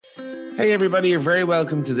Hey everybody, you're very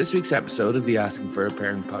welcome to this week's episode of the Asking for a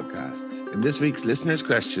Parent podcast. In this week's listeners'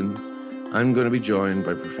 questions, I'm going to be joined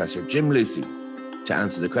by Professor Jim Lucey to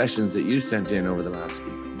answer the questions that you sent in over the last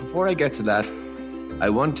week. Before I get to that, I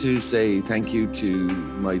want to say thank you to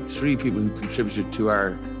my three people who contributed to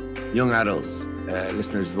our Young Adults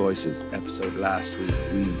Listeners' Voices episode last week.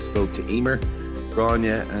 We spoke to Emer,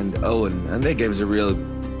 Grania and Owen, and they gave us a real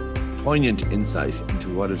poignant insight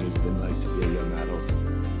into what it has been like to be a young adult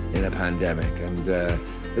in a pandemic. And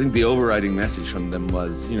I think the overriding message from them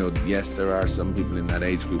was, yes, there are some people in that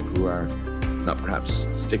age group who are not perhaps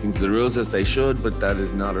sticking to the rules as they should, but that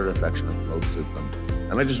is not a reflection of most of them.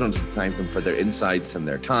 And I just wanted to thank them for their insights and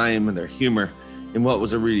their time and their humor in what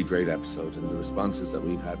was a really great episode, and the responses that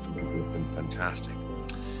we've had from people have been fantastic.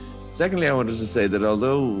 Secondly, I wanted to say that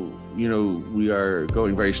although, we are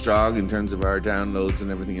going very strong in terms of our downloads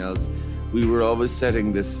and everything else, we were always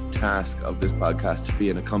setting this task of this podcast to be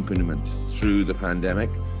an accompaniment through the pandemic.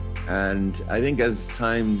 And I think as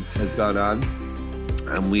time has gone on,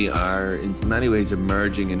 and we are in many ways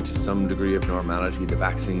emerging into some degree of normality, the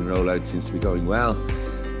vaccine rollout seems to be going well.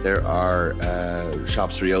 There are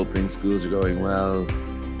shops reopening, schools are going well,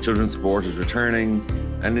 children's sport is returning.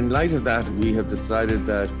 And in light of that, we have decided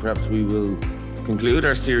that perhaps we will conclude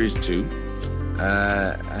our Series 2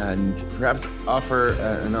 and perhaps offer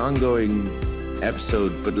an ongoing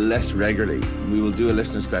episode, but less regularly. We will do a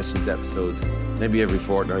listeners' questions episode, maybe every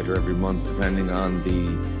fortnight or every month, depending on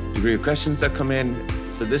the degree of questions that come in.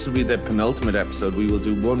 So this will be the penultimate episode. We will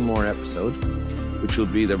do one more episode, which will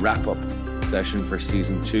be the wrap-up session for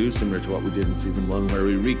Season 2, similar to what we did in Season 1, where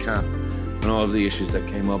we recap on all of the issues that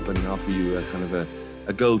came up and offer you a kind of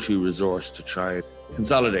a go-to resource to try and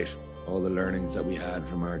consolidate all the learnings that we had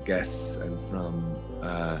from our guests and from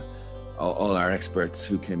all our experts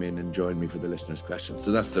who came in and joined me for the listeners' questions.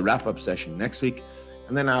 So that's the wrap-up session next week.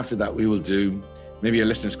 And then after that, we will do maybe a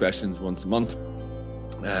listeners' questions once a month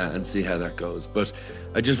and see how that goes. But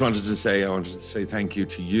I wanted to say thank you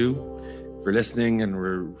to you for listening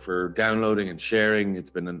and for downloading and sharing. It's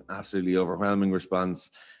been an absolutely overwhelming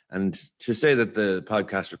response. And to say that the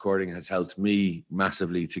podcast recording has helped me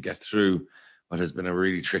massively to get through what has been a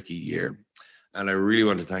really tricky year. And I really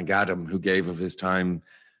want to thank Adam, who gave of his time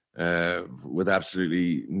with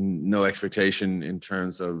absolutely no expectation in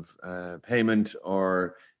terms of payment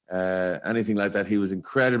or anything like that. He was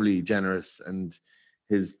incredibly generous, and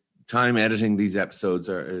his time editing these episodes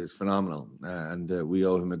is phenomenal. And we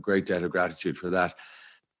owe him a great debt of gratitude for that.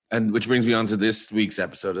 And which brings me on to this week's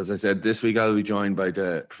episode. As I said, this week I'll be joined by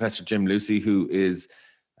Professor Jim Lucey, who is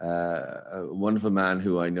a wonderful man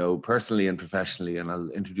who I know personally and professionally, and I'll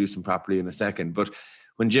introduce him properly in a second. But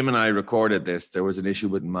when Jim and I recorded this, there was an issue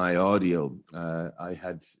with my audio. I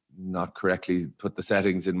had not correctly put the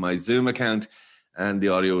settings in my Zoom account, and the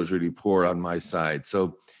audio was really poor on my side.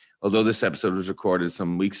 So although this episode was recorded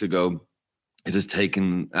some weeks ago, it has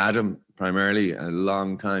taken Adam primarily a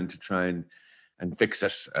long time to try and fix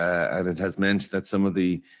it. And it has meant that some of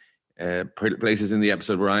the places in the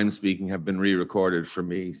episode where I'm speaking have been re-recorded for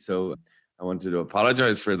me. So I wanted to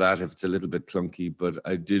apologize for that if it's a little bit clunky, but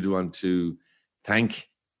I did want to thank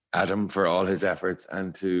Adam for all his efforts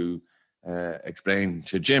and to explain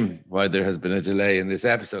to Jim why there has been a delay in this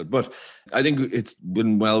episode. But I think it's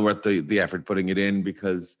been well worth the effort putting it in,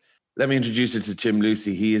 because let me introduce you to Jim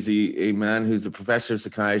Lucey. He is a man who's a professor of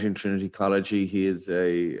psychiatry in Trinity College. He is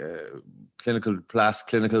a clinical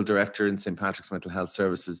director in St. Patrick's Mental Health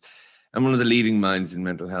Services, and one of the leading minds in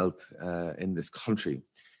mental health in this country.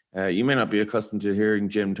 You may not be accustomed to hearing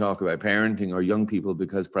Jim talk about parenting or young people,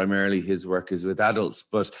 because primarily his work is with adults,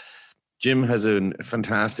 but Jim has a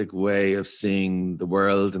fantastic way of seeing the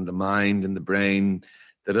world and the mind and the brain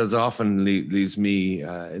that as often leaves me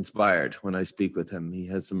inspired when I speak with him. He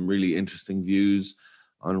has some really interesting views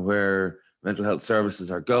on where mental health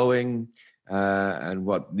services are going, and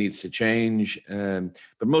what needs to change.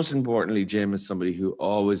 But most importantly, Jim is somebody who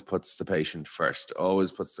always puts the patient first,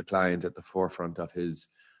 always puts the client at the forefront of his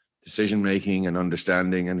decision-making and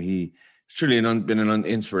understanding. And he's truly been an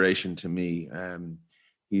inspiration to me.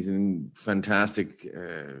 He's a fantastic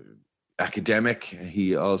academic.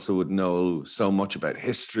 He also would know so much about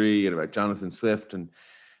history and about Jonathan Swift, and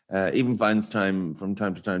even finds time from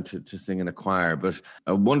time to time to sing in a choir. But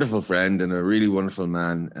a wonderful friend and a really wonderful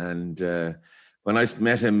man. And when I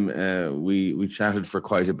met him, we chatted for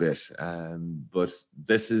quite a bit. But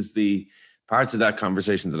this is the parts of that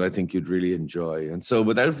conversation that I think you'd really enjoy. And so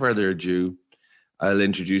without further ado, I'll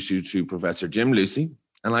introduce you to Professor Jim Lucey.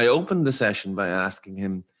 And I opened the session by asking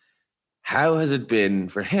him, how has it been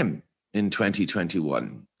for him in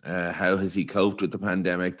 2021? How has he coped with the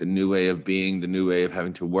pandemic, the new way of being, the new way of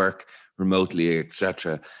having to work remotely,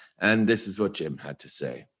 etc.? And this is what Jim had to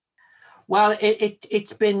say. Well,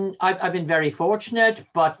 it's been, I've been very fortunate,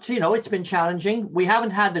 but, it's been challenging. We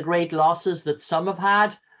haven't had the great losses that some have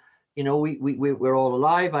had. We're all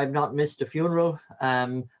alive. I've not missed a funeral,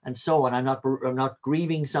 and so on. I'm not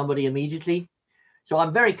grieving somebody immediately. So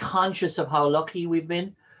I'm very conscious of how lucky we've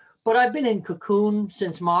been. But I've been in cocoon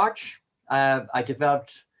since March. I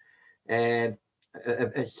developed a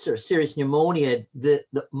sort of serious pneumonia the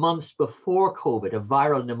months before COVID, a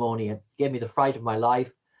viral pneumonia. It gave me the fright of my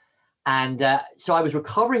life. And so I was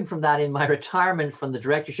recovering from that in my retirement from the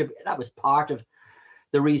directorship. That was part of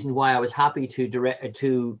the reason why I was happy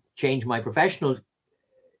to change my professional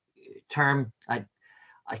term.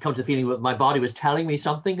 I come to the feeling that my body was telling me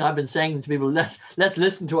something. I've been saying to people, let's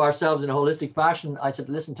listen to ourselves in a holistic fashion. I said,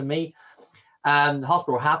 listen to me. The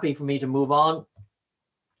hospital were happy for me to move on,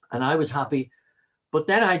 and I was happy. But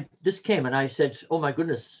then this came, and I said, oh my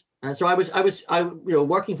goodness. And so I was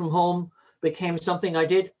working from home became something I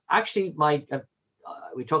did. Actually,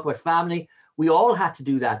 we talk about family. We all had to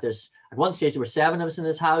do that. At one stage, there were 7 of us in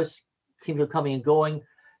this house, people coming and going.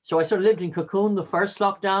 So I sort of lived in cocoon the first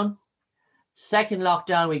lockdown. Second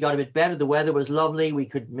lockdown, we got a bit better. The weather was lovely. We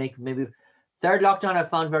could make maybe. Third lockdown, I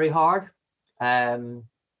found very hard.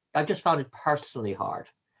 I just found it personally hard.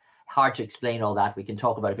 Hard to explain all that. We can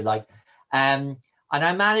talk about it if you like. And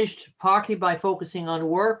I managed partly by focusing on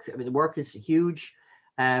work. I mean, the work is huge.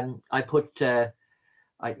 I put, the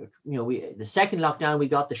second lockdown, we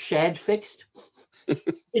got the shed fixed.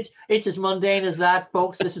 It's as mundane as that,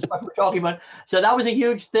 folks. This is what we're talking about. So that was a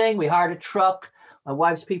huge thing. We hired a truck. My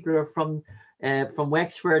wife's people are from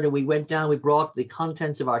Wexford, and we went down. We brought the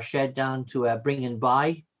contents of our shed down to Bring and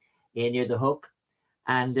Buy near the Hook,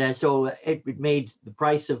 and so it made the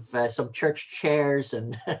price of some church chairs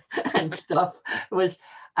and and stuff. It was.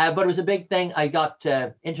 But it was a big thing. I got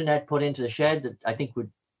internet put into the shed that I think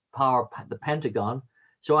would power the Pentagon.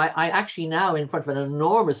 So I actually now in front of an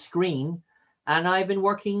enormous screen, and I've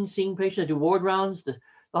been seeing patients. I do ward rounds. The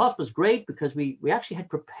hospital's great because we actually had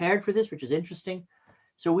prepared for this, which is interesting.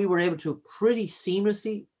 So we were able to pretty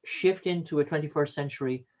seamlessly shift into a 21st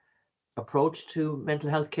century approach to mental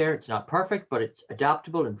health care. It's not perfect, but it's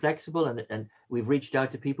adaptable and flexible, and we've reached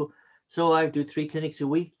out to people. So I do 3 clinics a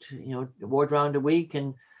week, ward round a week,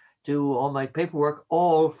 and do all my paperwork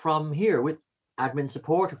all from here with admin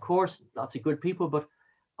support, of course, lots of good people, but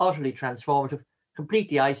utterly transformative,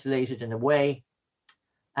 completely isolated in a way.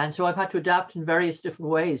 And so I've had to adapt in various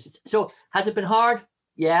different ways. So has it been hard?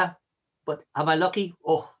 Yeah. But am I lucky?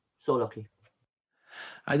 Oh, so lucky.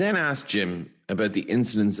 I then asked Jim about the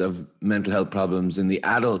incidence of mental health problems in the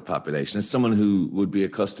adult population. As someone who would be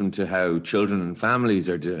accustomed to how children and families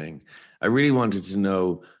are doing, I really wanted to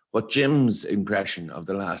know what Jim's impression of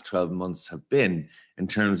the last 12 months have been in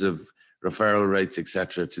terms of referral rates,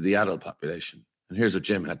 etc., to the adult population. And here's what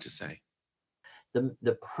Jim had to say.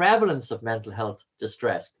 The prevalence of mental health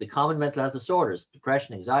distress, the common mental health disorders,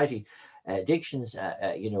 depression, anxiety, addictions,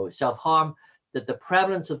 self-harm, that the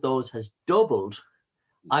prevalence of those has doubled.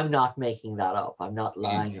 I'm not making that up. I'm not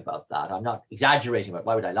lying about that. I'm not exaggerating about it.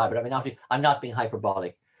 Why would I lie? But I'm not being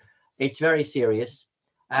hyperbolic. It's very serious.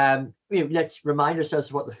 Let's remind ourselves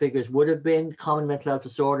of what the figures would have been. Common mental health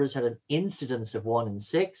disorders had an incidence of 1 in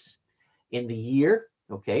 6 in the year.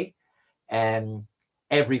 Okay.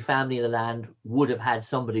 Every family in the land would have had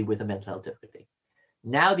somebody with a mental health difficulty.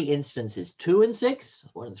 Now the incidence is 2 in 6,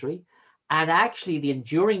 1 in 3. And actually the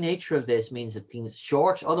enduring nature of this means that things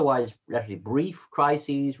short, otherwise relatively brief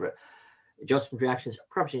crises, adjustment reactions,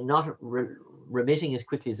 probably not remitting as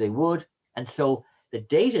quickly as they would. And so the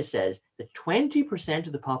data says that 20%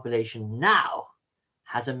 of the population now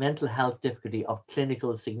has a mental health difficulty of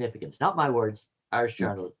clinical significance. Not my words, Irish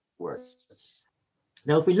Journal words.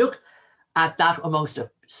 Now, if we look at that amongst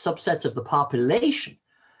subsets of the population,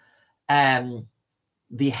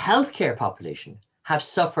 the healthcare population have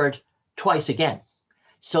suffered twice again.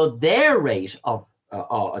 So their rate of,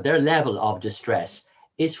 their level of distress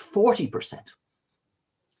is 40%.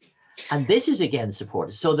 And this is again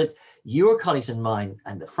supported so that your colleagues and mine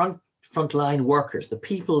and the frontline workers, the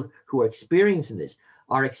people who are experiencing this,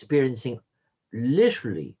 are experiencing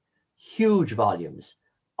literally huge volumes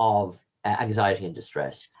of anxiety and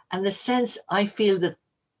distress. And the sense I feel that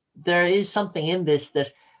there is something in this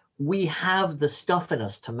that we have the stuff in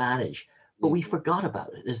us to manage, but we forgot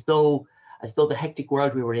about it as though the hectic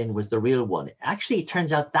world we were in was the real one. Actually, it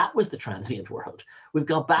turns out that was the transient world. We've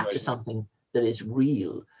gone back to something that is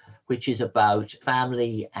real, which is about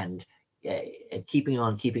family and keeping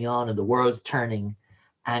on, and the world turning.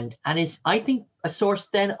 and is, I think, a source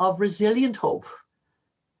then of resilient hope.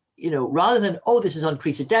 Rather than, oh, this is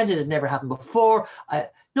unprecedented, it never happened before.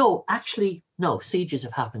 No, actually, no, sieges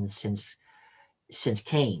have happened since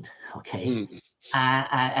Cain. Okay,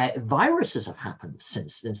 viruses have happened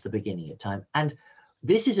since the beginning of time, and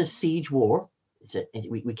this is a siege war.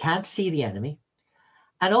 We can't see the enemy.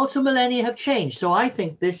 And also millennia have changed. So I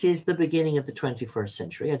think this is the beginning of the 21st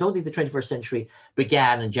century. I don't think the 21st century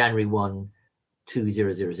began on January 1,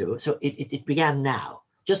 2000. So it began now,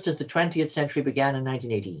 just as the 20th century began in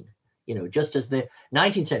 1918. Just as the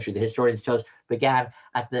 19th century, the historians tell us, began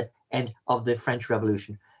at the end of the French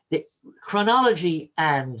Revolution. The chronology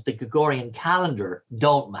and the Gregorian calendar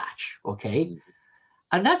don't match, okay?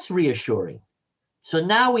 And that's reassuring. So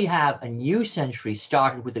now we have a new century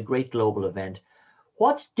started with a great global event.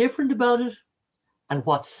 What's different about it and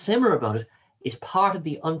what's similar about it is part of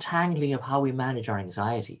the untangling of how we manage our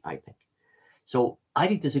anxiety, I think. So I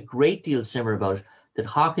think there's a great deal similar about it that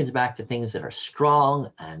harkens back to things that are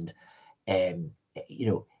strong and,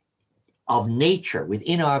 of nature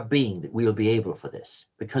within our being, that we'll be able for this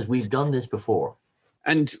because we've done this before.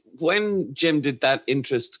 And when, Jim, did that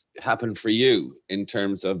interest happen for you in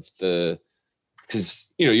terms of because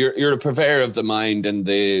you're a purveyor of the mind and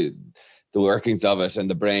the workings of it and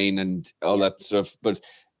the brain and all that stuff,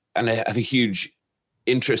 and I have a huge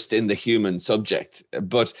interest in the human subject.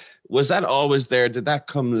 But was that always there? Did that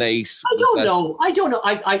come late? I don't know.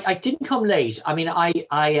 I didn't come late. I mean,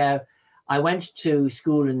 I went to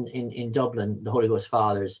school in Dublin, the Holy Ghost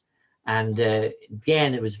Fathers, and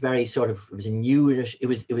again, it was very it was a newish. It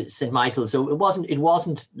was St. Michael, so it wasn't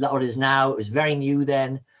what it is now. It was very new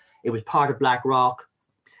then. It was part of Blackrock.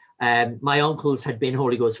 My uncles had been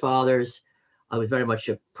Holy Ghost Fathers. I was very much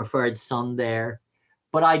a preferred son there,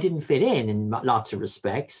 but I didn't fit in lots of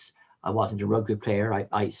respects. I wasn't a rugby player.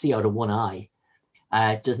 I see out of one eye.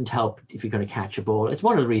 It doesn't help if you're going to catch a ball. It's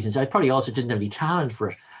one of the reasons. I probably also didn't have any talent for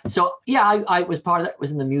it. So yeah, I was part of that.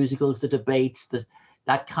 Was in the musicals, the debates,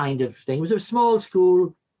 that kind of thing. It was a small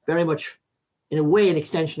school, very much in a way an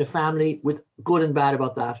extension of family, with good and bad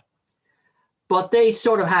about that. But they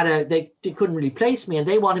sort of had they couldn't really place me, and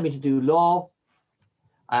they wanted me to do law.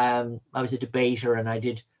 I was a debater, and I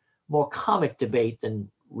did more comic debate than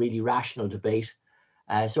really rational debate.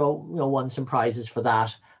 So won some prizes for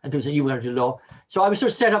that. And people said, you were going to do law. So I was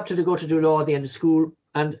sort of set up to go to do law at the end of school.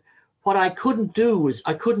 And what I couldn't do was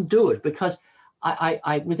I couldn't do it because I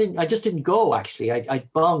just didn't go, actually. I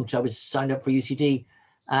bunked. I was signed up for UCD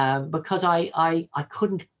because I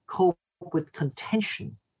couldn't cope with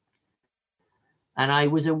contention. And I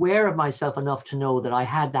was aware of myself enough to know that I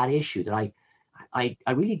had that issue, that I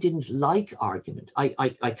really didn't like argument. I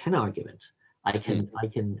can argument.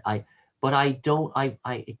 But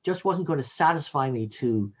it just wasn't going to satisfy me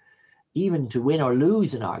to win or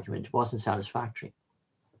lose an argument. It wasn't satisfactory.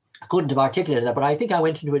 I couldn't have articulated that, but I think I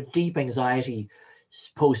went into a deep anxiety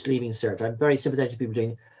post leaving cert. I'm very sympathetic to people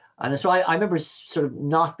doing it. And so I remember sort of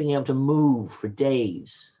not being able to move for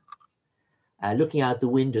days, looking out the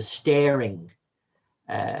window, staring.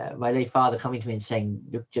 My late father coming to me and saying,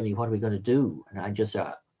 "Look, Jimmy, what are we going to do?" And I just,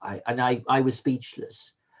 I was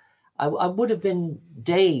speechless. I would have been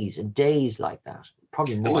days and days like that,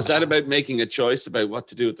 probably more. And was that about making a choice about what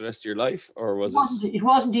to do with the rest of your life, or was it? It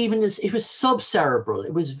wasn't even it was subcerebral.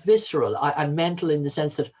 It was visceral and mental, in the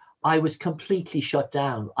sense that I was completely shut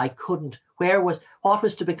down. I couldn't. What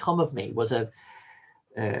was to become of me was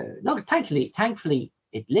no. Thankfully,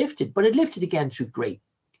 it lifted, but it lifted again through great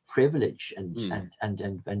privilege and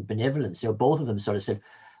benevolence. Both of them sort of said,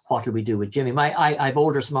 what do we do with Jimmy? I've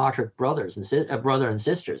older, smarter brothers and brother and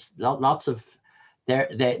sisters. Lots of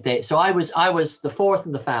so I was the fourth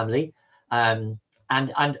in the family, and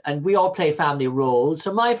we all play family roles.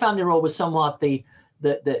 So my family role was somewhat the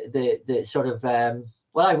sort of I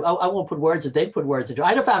won't put words. They put words into it. I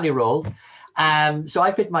had a family role, so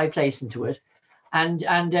I fit my place into it, and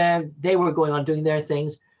they were going on doing their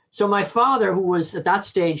things. So my father, who was at that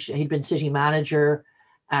stage, he'd been city manager,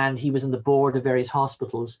 and he was on the board of various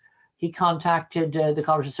hospitals. He contacted the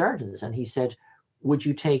College of Surgeons, and he said, would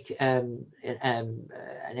you take an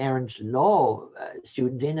errant law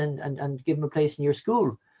student in and give him a place in your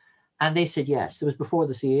school? And they said yes. It was before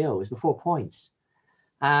the CEO, it was before points.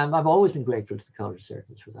 I've always been grateful to the College of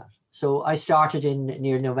Surgeons for that. So I started in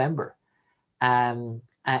near November to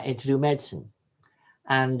do medicine,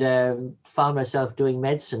 and found myself doing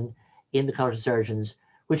medicine in the College of Surgeons,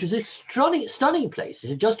 which was a stunning place. It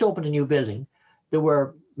had just opened a new building. There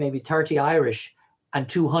were maybe 30 Irish and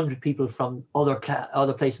 200 people from other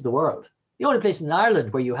places of the world. The only place in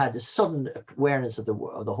Ireland where you had a sudden awareness of the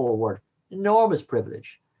whole world. Enormous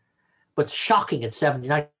privilege. but shocking at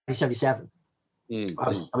 1977. I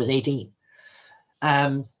was 18.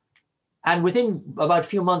 And within about a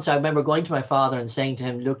few months, I remember going to my father and saying to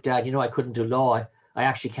him, look, Dad, I couldn't do law. I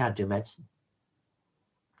actually can't do medicine.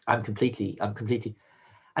 I'm completely.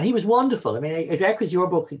 And he was wonderful. I mean, it echoes your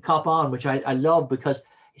book, Cop On, which I love, because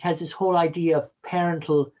it has this whole idea of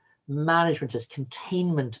parental management as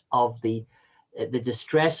containment of the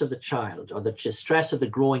distress of the child or the distress of the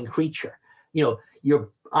growing creature.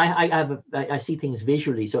 I see things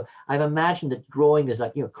visually. So I've imagined that growing is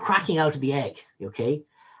like, cracking out of the egg, okay?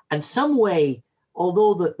 And some way,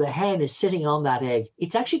 although the hen is sitting on that egg,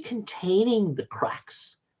 it's actually containing the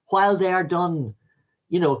cracks while they are done.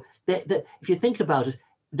 If you think about it,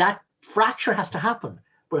 that fracture has to happen,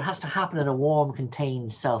 but it has to happen in a warm,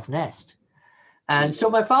 contained self-nest. And so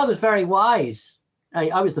my father's very wise.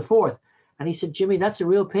 I was the fourth. And he said, Jimmy, that's a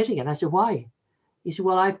real pity. And I said, why? He said,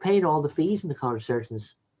 well, I've paid all the fees in the College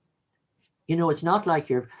Surgeons. It's not like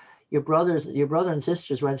your brother and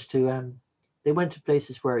sisters went to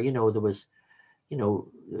places where, there was,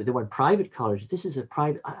 they weren't private colleges. This is a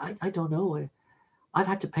private, I don't know. I've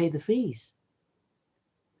had to pay the fees.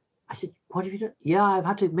 I said, what have you done? Yeah, I've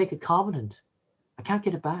had to make a covenant. I can't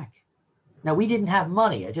get it back. Now, we didn't have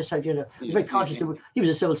money. I just had, I was very conscious that he was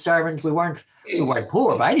a civil servant. We weren't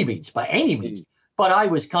poor by any means. But I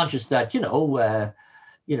was conscious that, we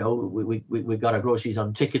got our groceries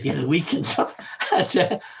on ticket at the end of the week and stuff.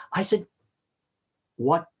 And I said,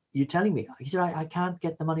 what are you telling me? He said, I can't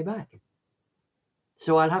get the money back.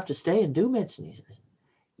 So I'll have to stay and do medicine. He said,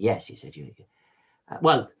 yes, he said,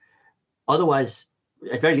 well, otherwise,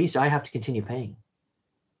 at very least, I have to continue paying.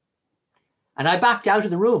 And I backed out of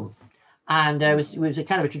the room. And it was a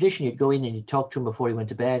kind of a tradition. You'd go in and you'd talk to him before he went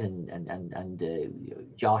to bed and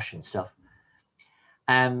Josh and stuff.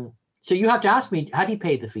 So you have to ask me, had he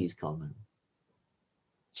paid the fees, Coleman?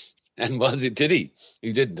 And did he?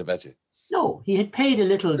 He didn't, I bet you. No, he had paid a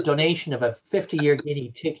little donation of a 50-year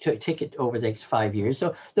guinea ticket over the next 5 years.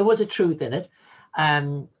 So there was a truth in it.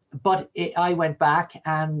 But I went back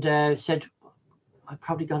and said, I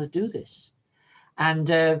probably got to do this. And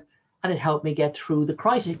it helped me get through the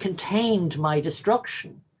crisis. It contained my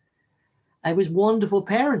destruction. It was wonderful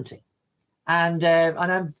parenting. And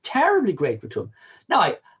I'm terribly grateful to him.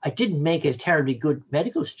 Now, I didn't make a terribly good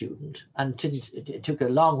medical student, and it took a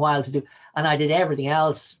long while to do. And I did everything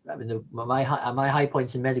else. I mean, my high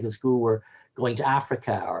points in medical school were going to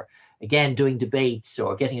Africa, or again doing debates,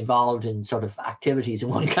 or getting involved in sort of activities in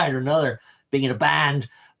one kind or another, being in a band.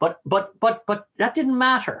 But that didn't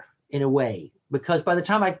matter in a way, because by the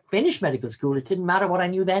time I finished medical school, it didn't matter what I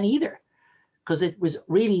knew then either, because it was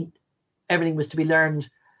really everything was to be learned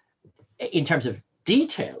in terms of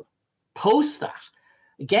detail post that.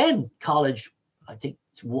 Again, college, I think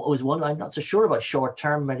was one. I'm not so sure about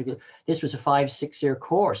short-term medical. This was a 5-6 year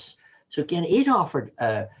course. So again, it offered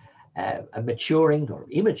a maturing or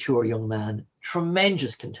immature young man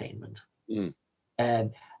tremendous containment.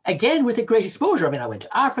 Again, with a great exposure. I mean, I went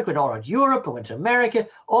to Africa, went all around Europe, I went to America,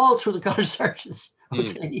 all through the College Surgeons.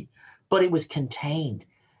 Okay, but it was contained.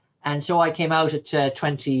 And so I came out at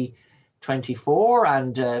 2024,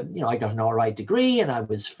 and I got an all right degree, and I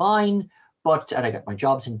was fine. And I got my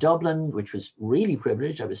jobs in Dublin, which was really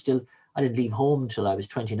privileged. I didn't leave home until I was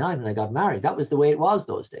 29 when I got married. That was the way it was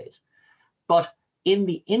those days. But in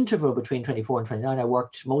the interval between 24 and 29, I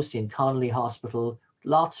worked mostly in Connolly Hospital,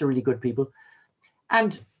 lots of really good people.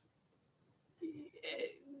 And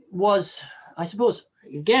I suppose,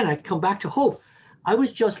 again, I come back to hope. I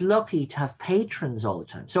was just lucky to have patrons all the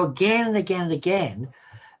time. So again and again and again,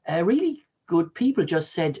 really good people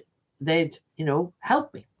just said they'd,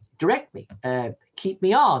 help me, direct me, keep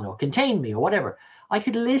me on or contain me or whatever. I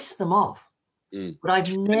could list them off, but I've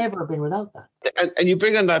never been without that. And you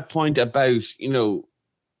bring on that point about,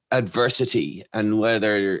 adversity and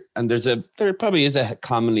there probably is a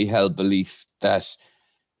commonly held belief that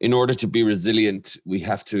in order to be resilient, we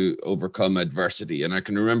have to overcome adversity. And I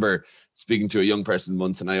can remember speaking to a young person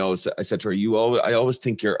once, and I said to her, I always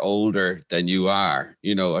think you're older than you are.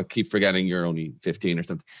 I keep forgetting you're only 15 or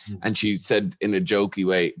something. And she said in a jokey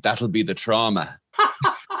way, that'll be the trauma.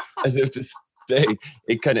 As if to say,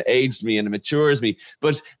 it kind of aged me and it matures me.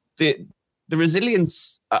 But the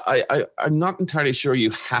resilience, I'm not entirely sure you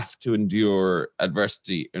have to endure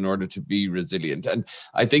adversity in order to be resilient. And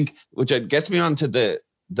I think, which gets me on to the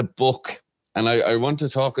book, and I want to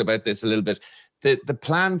talk about this a little bit, the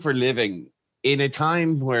plan for living in a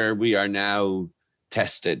time where we are now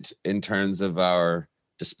tested in terms of our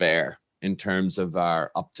despair, in terms of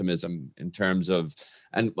our optimism, in terms of,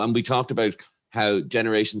 and when we talked about how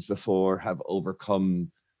generations before have overcome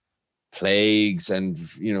plagues and,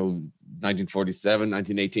 1947,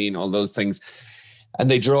 1918, all those things. And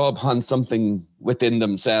they draw upon something within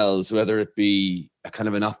themselves, whether it be a kind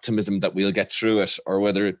of an optimism that we'll get through it, or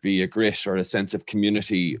whether it be a grit or a sense of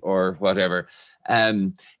community or whatever.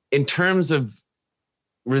 In terms of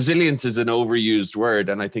resilience is an overused word,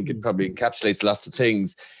 and I think it probably encapsulates lots of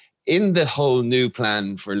things. In the whole new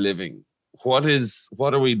plan for living, what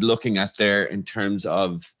are we looking at there in terms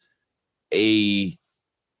of a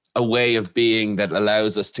way of being that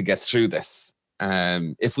allows us to get through this?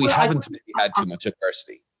 If we haven't maybe had too much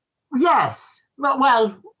adversity. Yes.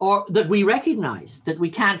 Well, or that we recognize that we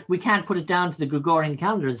can't put it down to the Gregorian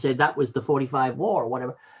calendar and say that was the 45 war or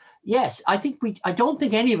whatever. Yes, I don't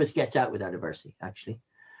think any of us gets out without adversity, actually.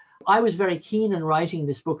 I was very keen in writing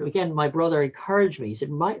this book. Again, my brother encouraged me. He said,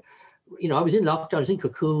 I was in lockdown, I was in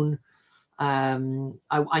cocoon. I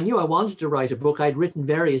knew I wanted to write a book. I'd written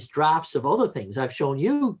various drafts of other things. I've shown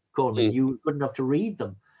you, Coleman, you were good enough to read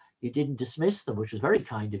them. You didn't dismiss them, which was very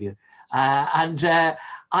kind of you. But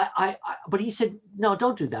he said, no,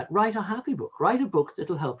 don't do that. Write a happy book. Write a book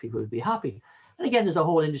that'll help people to be happy. And again, there's a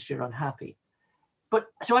whole industry around happy. But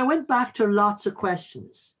so I went back to lots of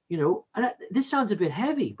questions, and this sounds a bit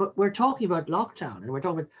heavy, but we're talking about lockdown, and we're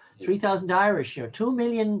talking about 3,000 Irish, 2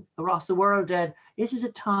 million across the world dead. This is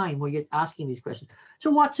a time where you're asking these questions.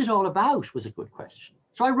 So what's it all about was a good question.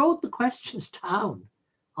 So I wrote the questions down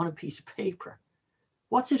on a piece of paper.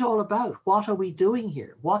 What's it all about? What are we doing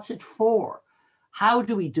here? What's it for? How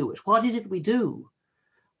do we do it? What is it we do?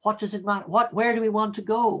 What does it matter? Where do we want to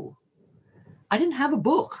go? I didn't have a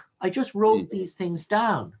book. I just wrote these things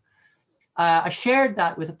down. I shared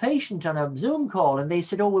that with a patient on a Zoom call, and they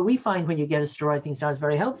said, oh, well, we find when you get us to write things down, it's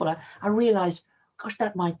very helpful. I realized, gosh,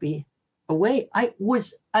 that might be a way. I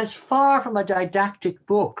was as far from a didactic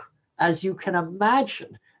book as you can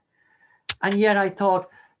imagine. And yet I thought,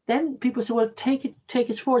 then people said, well, take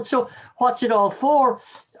it forward. So what's it all for?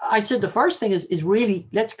 I said the first thing is really,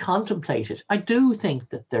 let's contemplate it. I do think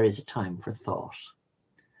that there is a time for thought.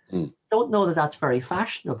 Don't know that that's very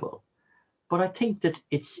fashionable, but I think that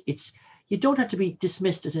it's you don't have to be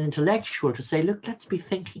dismissed as an intellectual to say, look, let's be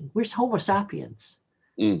thinking. We're Homo sapiens.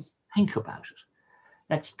 Think about it.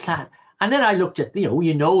 Let's plan. And then I looked at, then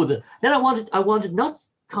I wanted not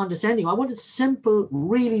condescending. I wanted simple,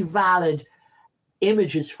 really valid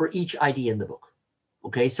images for each idea in the book.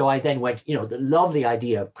 Okay, so I then went, the lovely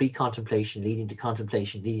idea of pre-contemplation leading to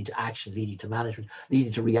contemplation, leading to action, leading to management,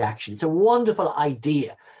 leading to reaction. It's a wonderful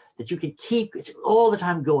idea that you can keep it's all the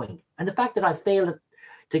time going. And the fact that I failed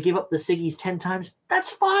to give up the ciggies 10 times, that's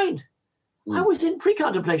fine. I was in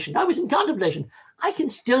pre-contemplation. I was in contemplation. I can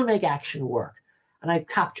still make action work. And I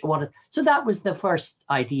captured so that was the first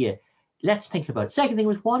idea. Let's think about it. Second thing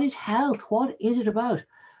was, what is health? What is it about?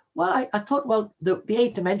 Well, I thought, well, the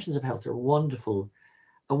 8 dimensions of health are wonderful,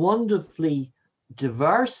 a wonderfully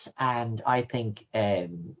diverse and I think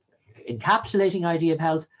encapsulating idea of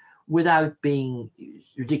health without being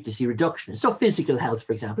ridiculously reductionist. So physical health,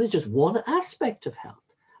 for example, is just one aspect of health.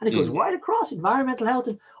 And it goes right across environmental health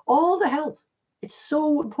and all the health. It's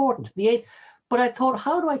so important. But I thought,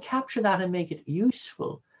 how do I capture that and make it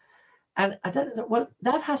useful? And I thought, well,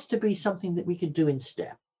 that has to be something that we could do in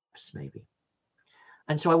steps, maybe.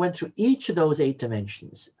 And so I went through each of those 8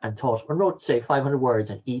 dimensions and wrote, say, 500 words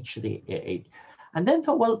on each of the 8. And then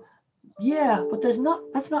thought, well, yeah, but that's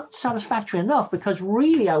not satisfactory enough, because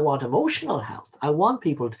really I want emotional health. I want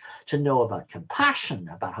people to know about compassion,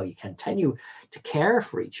 about how you continue to care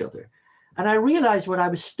for each other. And I realized what I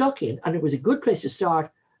was stuck in, and it was a good place to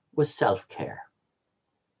start, was self-care.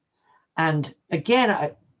 And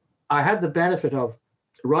again, I had the benefit of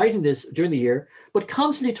writing this during the year, but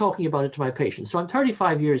constantly talking about it to my patients. So I'm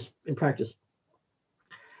 35 years in practice.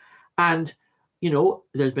 And,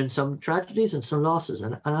 there's been some tragedies and some losses,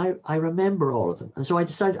 and I remember all of them. And so I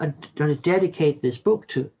decided I'm going to dedicate this book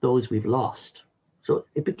to those we've lost. So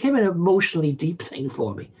it became an emotionally deep thing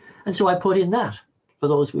for me. And so I put in that for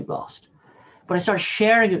those we've lost. But I started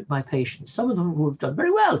sharing it with my patients, some of them who have done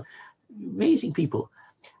very well, amazing people.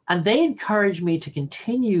 And they encouraged me to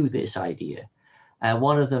continue this idea. And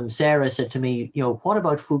one of them, Sarah, said to me, what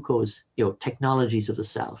about Foucault's, technologies of the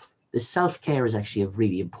self? This self-care is actually a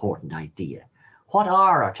really important idea. What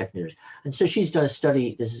are our technologies? And so she's done a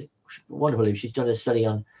study, this is wonderful, she's done a study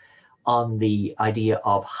on the idea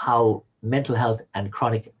of how mental health and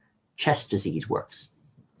chronic chest disease works,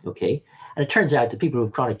 okay? And it turns out that people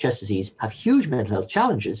with chronic chest disease have huge mental health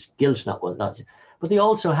challenges, guilt not, but they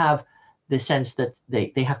also have the sense that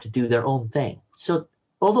they have to do their own thing. So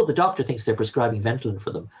although the doctor thinks they're prescribing Ventolin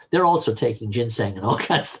for them, they're also taking ginseng and all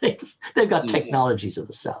kinds of things. They've got technologies of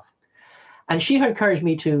the self. And she had encouraged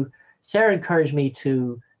me to Sarah encouraged me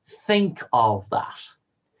to think of that.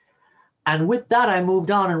 And with that, I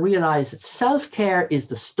moved on and realized that self-care is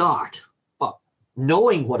the start. But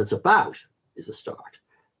knowing what it's about is the start.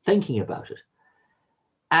 Thinking about it.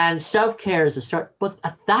 And self-care is the start. But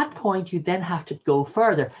at that point, you then have to go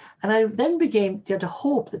further. And I then began to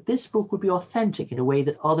hope that this book would be authentic in a way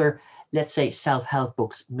that other, let's say, self-help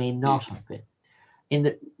books may not have been. In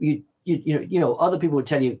that you know, other people would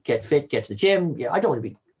tell you, get fit, get to the gym. Yeah, I don't want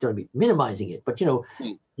to be minimizing it, but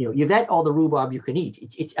you've ate all the rhubarb you can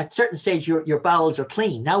eat. It at a certain stage, your bowels are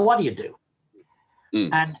clean. Now, what do you do?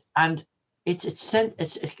 And it's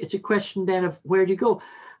a question then of where do you go?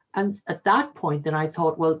 And at that point, then I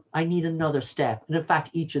thought, well, I need another step. And in fact,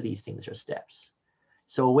 each of these things are steps.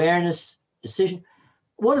 So awareness, decision.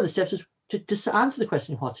 One of the steps is to answer the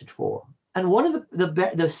question, what's it for? And one of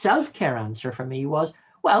the self-care answer for me was,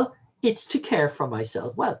 well, it's to care for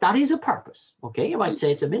myself. Well, that is a purpose. Okay, you might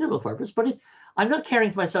say it's a minimal purpose, but I'm not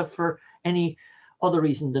caring for myself for any other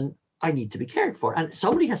reason than I need to be cared for. And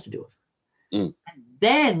somebody has to do it. And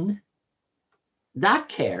then that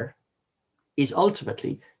care is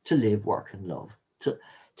ultimately to live, work, and love, to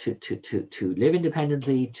live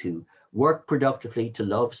independently, to work productively, to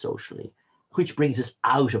love socially, which brings us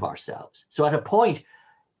out of ourselves. So at a point,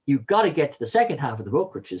 you've got to get to the second half of the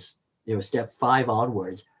book, which is step 5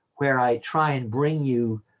 onwards, where I try and bring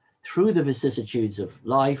you through the vicissitudes of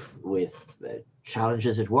life with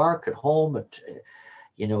challenges at work, at home, at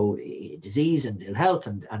disease and ill health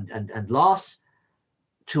and loss,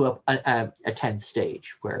 to a 10th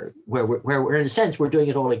stage where we're in a sense we're doing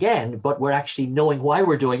it all again, but we're actually knowing why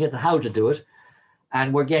we're doing it and how to do it,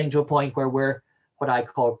 and we're getting to a point where we're what I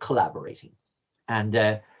call collaborating.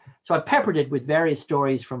 And so I peppered it with various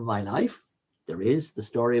stories from my life. There is the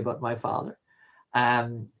story about my father,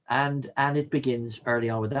 and it begins early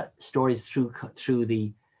on with that stories through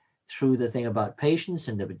the thing about patience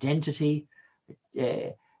and of identity,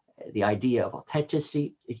 the idea of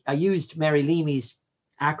authenticity. I used Mary Leamy's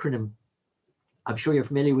acronym. I'm sure you're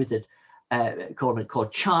familiar with it,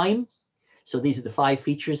 called CHIME. So these are the 5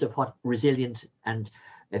 features of what resilient and,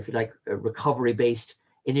 if you like, recovery-based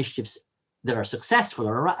initiatives that are successful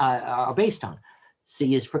are based on.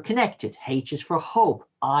 C is for connected, H is for hope,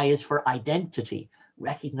 I is for identity,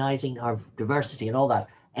 recognizing our diversity and all that.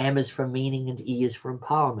 M is for meaning, and E is for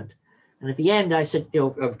empowerment. And at the end, I said,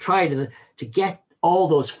 I've tried to get all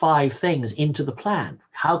those 5 things into the plan.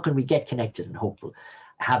 How can we get connected and hopeful,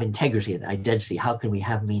 have integrity and identity? How can we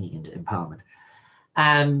have meaning and empowerment?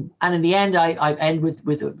 And in the end, I end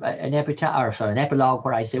with an epilogue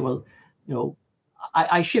where I say, well,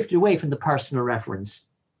 I shifted away from the personal reference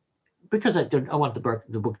because I want the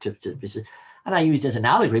book to be, and I used as an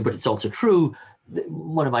allegory, but it's also true.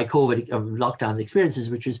 One of my COVID lockdown experiences,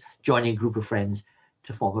 which was joining a group of friends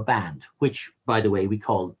to form a band, which, by the way, we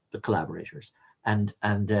call the Collaborators. And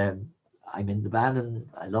I'm in the band, and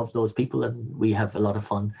I love those people, and we have a lot of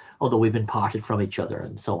fun, although we've been parted from each other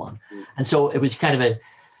and so on. And so it was kind of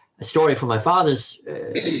a story from my father's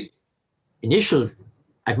initial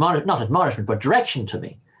not admonishment, but direction to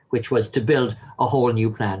me, which was to build a whole new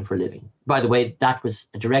plan for living. By the way, that was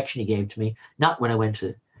a direction he gave to me, not when I went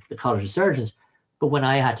to the College of Surgeons, but when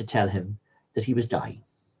I had to tell him that he was dying.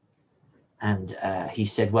 And he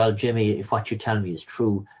said, well, Jimmy, if what you tell me is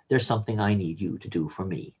true, there's something I need you to do for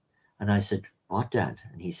me. And I said, what, Dad?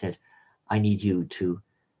 And he said, I need you to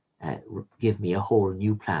give me a whole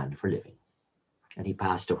new plan for living. And he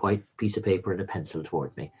passed a white piece of paper and a pencil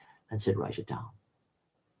toward me and said, write it down.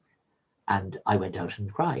 And I went out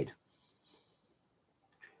and cried.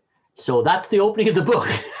 So that's the opening of the book.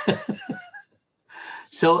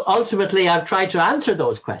 So ultimately, I've tried to answer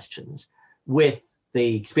those questions with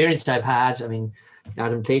the experience I've had. I mean,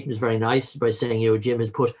 Adam Clayton is very nice by saying, Jim has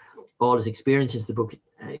put all his experience into the book.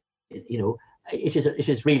 It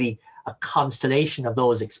is really a constellation of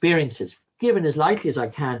those experiences, given as lightly as I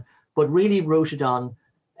can, but really rooted on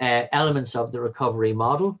elements of the recovery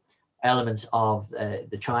model, elements of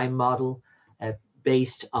the CHIME model,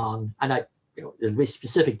 based on, and there'll be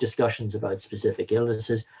specific discussions about specific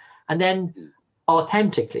illnesses, and then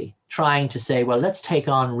authentically trying to say, well, let's take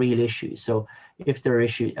on real issues. So if there are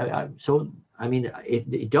issues,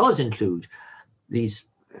 it does include these.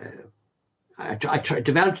 I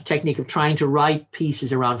developed a technique of trying to write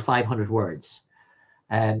pieces around 500 words.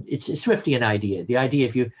 It's swiftly an idea. The idea,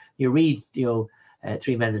 if you read,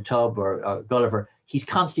 Three Men in a Tub or Gulliver, he's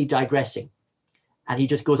constantly digressing, and he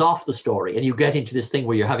just goes off the story, and you get into this thing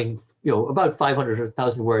where you're having, about 500 or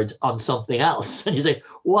 1,000 words on something else, and you say,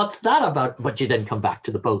 what's that about? But you then come back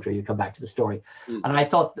to the boat, or you come back to the story. And I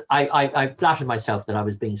thought, I flattered myself that I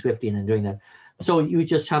was being Swiftian in doing that. So you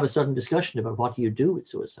just have a sudden discussion about what do you do with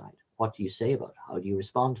suicide? What do you say about it? How do you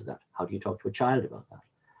respond to that? How do you talk to a child about that?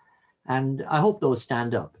 And I hope those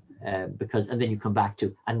stand up and then you come back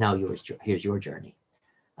to, and now here's your journey.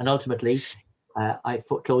 And ultimately, I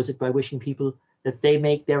close it by wishing people that they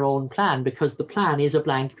make their own plan, because the plan is a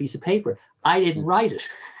blank piece of paper. I didn't write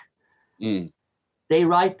it. They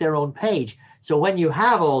write their own page. So when you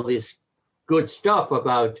have all this good stuff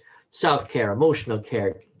about self-care, emotional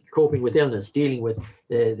care, coping with illness, dealing with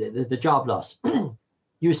the job loss,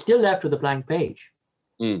 you're still left with a blank page.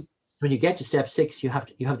 When you get to step 6, you have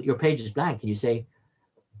your page is blank, and you say,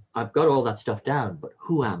 I've got all that stuff down, but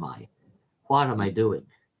who am I? What am I doing?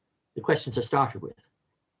 The questions I started with.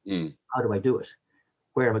 How do I do it?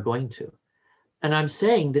 Where am I going to? And I'm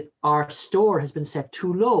saying that our store has been set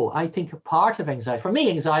too low. I think a part of anxiety, for me,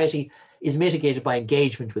 anxiety is mitigated by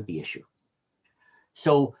engagement with the issue.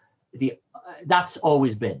 So that's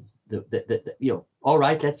always been all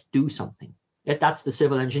right, let's do something. That's the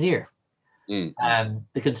civil engineer.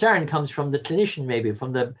 The concern comes from the clinician, maybe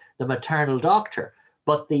from the maternal doctor,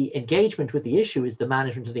 but the engagement with the issue is the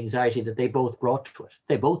management of the anxiety that they both brought to it.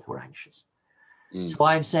 They both were anxious. So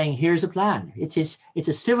I'm saying, here's a plan. It's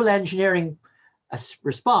a civil engineering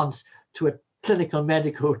response to a clinical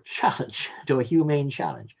medical challenge, to a humane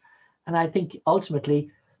challenge. And I think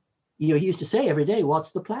ultimately, he used to say every day,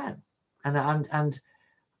 what's the plan? And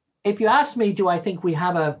if you ask me, do I think we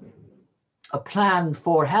have a plan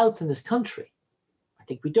for health in this country? I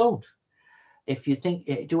think we don't. If you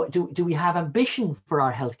think, do we have ambition for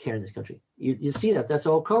our healthcare in this country? You see that's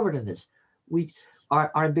all covered in this.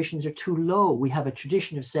 Our ambitions are too low. We have a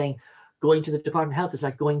tradition of saying going to the Department of Health is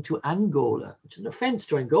like going to Angola, which is an offense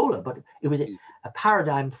to Angola, but it was a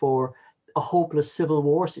paradigm for a hopeless civil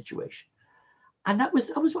war situation. And that was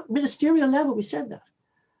what ministerial level we said that.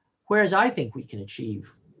 Whereas I think we can achieve,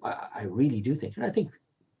 I really do think, and I think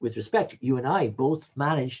with respect, you and I both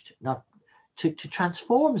managed not to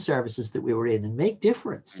transform services that we were in and make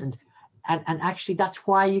difference. And actually that's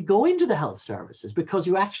why you go into the health services, because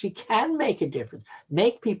you actually can make a difference,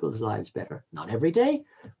 make people's lives better, not every day,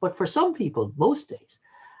 but for some people, most days.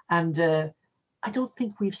 And I don't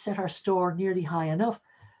think we've set our store nearly high enough.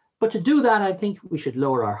 But to do that, I think we should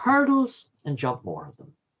lower our hurdles and jump more of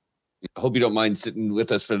them. I hope you don't mind sitting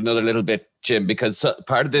with us for another little bit, Jim, because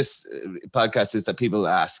part of this podcast is that people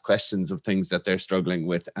ask questions of things that they're struggling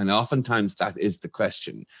with. And oftentimes that is the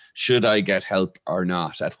question: should I get help or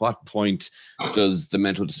not? At what point does the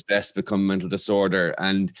mental distress become mental disorder?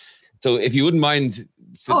 And so if you wouldn't mind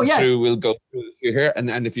sitting through, we'll go through a few here.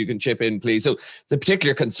 And if you can chip in, please. So the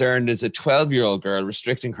particular concern is a 12-year-old girl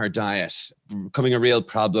restricting her diet, becoming a real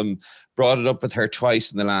problem. Brought it up with her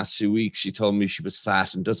twice in the last 2 weeks. She told me she was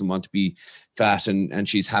fat and doesn't want to be fat, and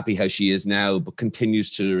she's happy how she is now, but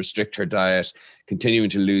continues to restrict her diet, continuing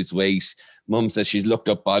to lose weight. Mum says she's looked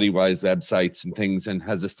up Bodywise websites and things and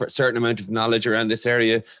has a certain amount of knowledge around this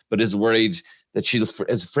area, but is worried that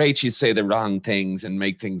is afraid she'll say the wrong things and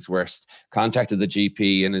make things worse. Contacted the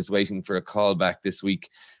GP and is waiting for a call back this week.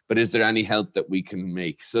 But is there any help that we can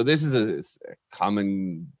make? So this is a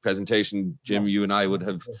common presentation. Jim, you and I would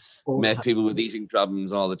have met people with eating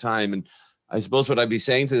problems all the time. And I suppose what I'd be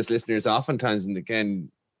saying to this listener is oftentimes, and again,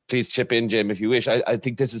 please chip in, Jim, if you wish, I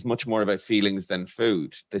think this is much more about feelings than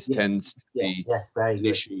food. This tends to be an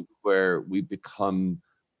issue where we become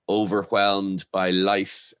overwhelmed by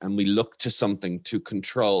life and we look to something to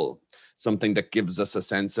control, something that gives us a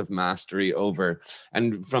sense of mastery over.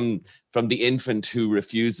 And from the infant who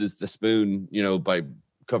refuses the spoon, by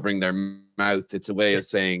covering their mouth, it's a way of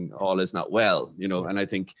saying all is not well, and I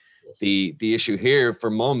think the issue here for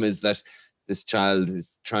mum is that this child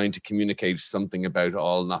is trying to communicate something about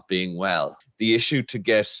all not being well. The issue to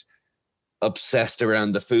get obsessed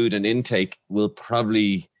around the food and intake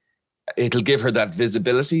it'll give her that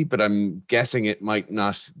visibility, but I'm guessing it might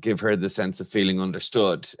not give her the sense of feeling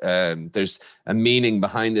understood. There's a meaning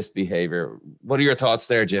behind this behavior. What are your thoughts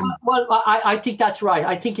there, Jim? Well, I think that's right.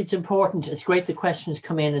 I think it's important. It's great the questions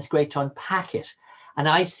come in. It's great to unpack it. And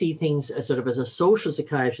I see things as as a social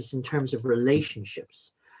psychiatrist in terms of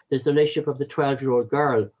relationships. There's the relationship of the 12-year-old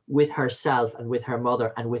girl with herself and with her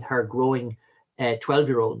mother and with her growing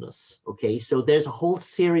 12-year-oldness. Okay, so there's a whole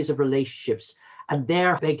series of relationships. And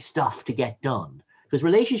they're big stuff to get done, because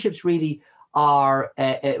relationships really are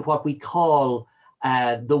what we call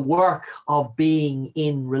the work of being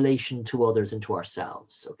in relation to others and to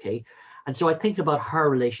ourselves, okay? And so I think about her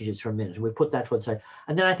relationships for a minute, and we put that to one side.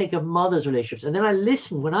 And then I think of mother's relationships. And then I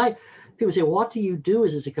listen. People say, what do you do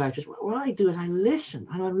as a psychiatrist? What I do is I listen,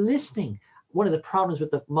 and I'm listening. One of the problems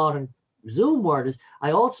with the modern Zoom world is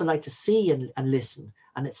I also like to see and listen.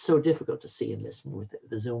 And it's so difficult to see and listen with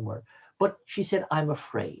the Zoom word. But she said, I'm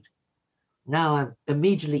afraid. Now I'm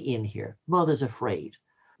immediately in here. Mother's afraid.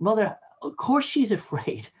 Mother, of course she's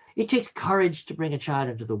afraid. It takes courage to bring a child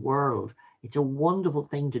into the world. It's a wonderful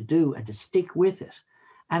thing to do and to stick with it.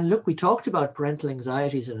 And look, we talked about parental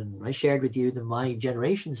anxieties, and I shared with you my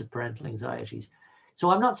generations of parental anxieties. So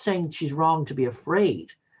I'm not saying she's wrong to be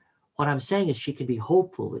afraid. What I'm saying is she can be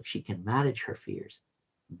hopeful that she can manage her fears.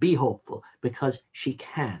 Be hopeful, because she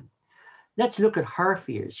can. Let's look at her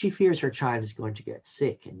fears. She fears her child is going to get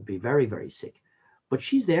sick and be very, very sick. But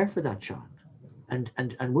she's there for that child. And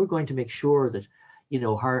we're going to make sure that, you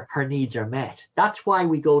know, her needs are met. That's why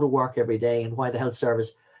we go to work every day, and why the health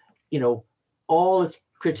service, you know, all its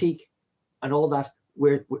critique and all that,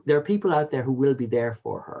 there are people out there who will be there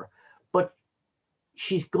for her. But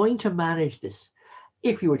she's going to manage this.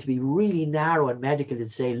 If you were to be really narrow and medical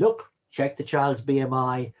and say, look, check the child's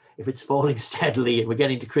BMI. If it's falling steadily and we're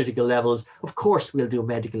getting to critical levels, of course we'll do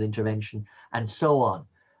medical intervention and so on.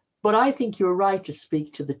 But I think you're right to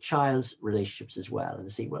speak to the child's relationships as well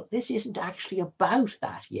and say, well, this isn't actually about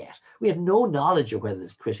that yet. We have no knowledge of whether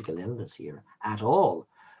there's critical illness here at all.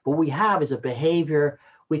 What we have is a behavior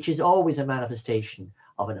which is always a manifestation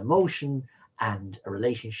of an emotion and a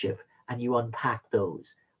relationship, and you unpack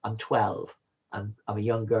those. I'm 12. I'm a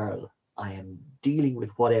young girl. I am dealing with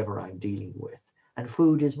whatever I'm dealing with. And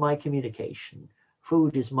food is my communication.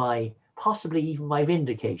 Food is my, possibly even my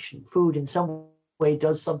vindication. Food in some way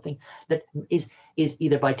does something that is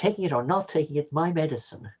either by taking it or not taking it, my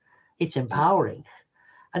medicine. It's empowering.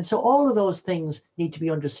 And so all of those things need to be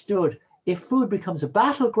understood. If food becomes a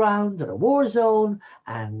battleground and a war zone,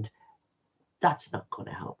 and that's not going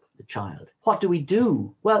to help the child. What do we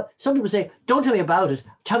do? Well, some people say, don't tell me about it,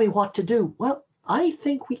 tell me what to do. Well, I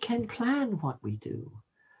think we can plan what we do.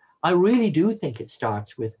 I really do think it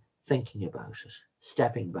starts with thinking about it,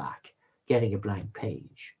 stepping back, getting a blank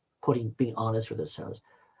page, being honest with ourselves.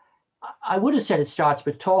 I would have said it starts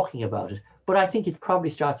with talking about it, but I think it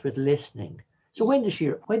probably starts with listening. So when does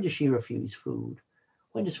she refuse food?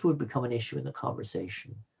 When does food become an issue in the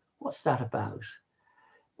conversation? What's that about?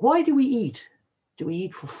 Why do we eat? Do we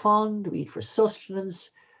eat for fun? Do we eat for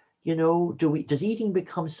sustenance? You know, does eating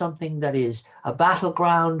become something that is a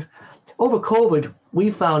battleground? Over COVID,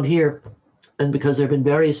 we found here, and because there have been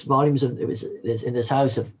various volumes of it was in this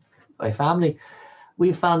house of my family,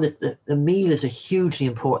 we found that the meal is a hugely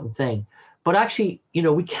important thing. But actually, you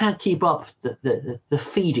know, we can't keep up the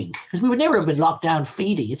feeding, because we would never have been locked down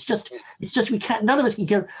feeding. It's just we can't. None of us can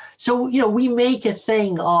care. So, you know, we make a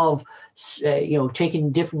thing of, you know,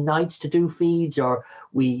 taking different nights to do feeds, or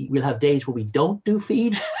we'll have days where we don't do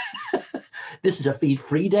feed. This is a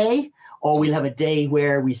feed-free day. Or we'll have a day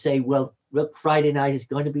where we say, well, look, Friday night is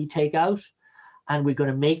going to be takeout, and we're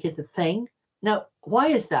going to make it a thing. Now, why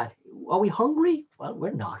is that? Are we hungry? Well,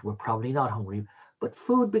 we're not. We're probably not hungry. But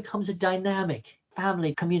food becomes a dynamic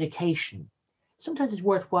family communication. Sometimes it's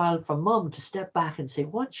worthwhile for mum to step back and say,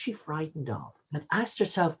 what's she frightened of? And ask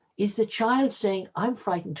herself, is the child saying, I'm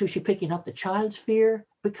frightened too? Is she picking up the child's fear?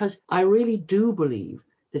 Because I really do believe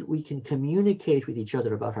that we can communicate with each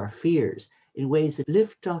other about our fears in ways that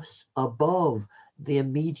lift us above the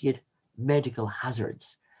immediate medical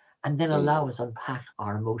hazards, and then allow us unpack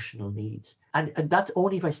our emotional needs. And that's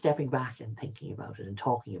only by stepping back and thinking about it and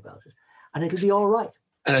talking about it. And it'll be all right.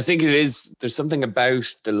 And I think there's something about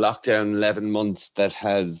the lockdown 11 months that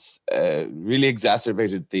has really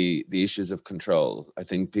exacerbated the issues of control. I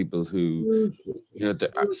think people who, you know,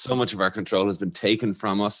 so much of our control has been taken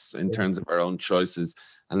from us in terms of our own choices.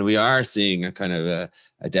 And we are seeing a kind of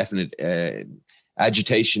a definite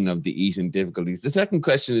agitation of the eating difficulties. The second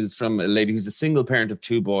question is from a lady who's a single parent of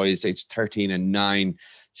 2 boys, aged 13 and 9.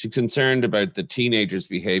 She's concerned about the teenager's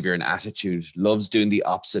behavior and attitude, loves doing the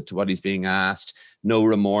opposite to what he's being asked, no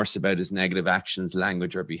remorse about his negative actions,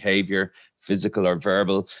 language or behavior, physical or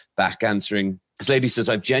verbal, back answering. This lady says,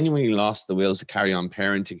 I've genuinely lost the will to carry on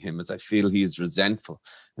parenting him, as I feel he is resentful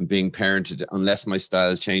and being parented unless my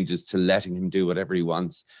style changes to letting him do whatever he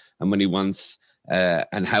wants and when he wants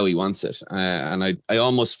and how he wants it. And I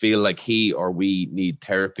almost feel like he or we need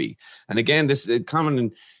therapy. And again, this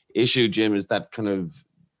common issue, Jim, is that kind of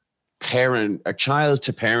child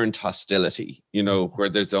to parent hostility, you know, where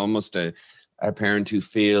there's almost a parent who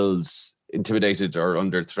feels intimidated or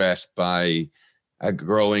under threat by a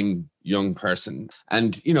growing young person.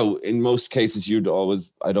 And, you know, in most cases, I'd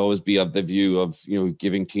always be of the view of, you know,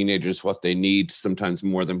 giving teenagers what they need, sometimes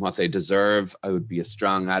more than what they deserve. I would be a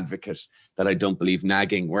strong advocate that I don't believe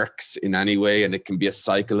nagging works in any way, and it can be a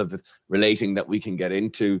cycle of relating that we can get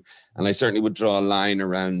into. And I certainly would draw a line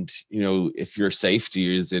around, you know, if your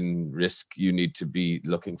safety is in risk, you need to be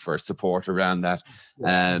looking for support around that.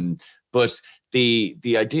 Yeah. But the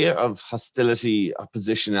idea of hostility,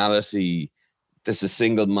 oppositionality, this a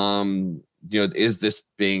single mom, you know, he's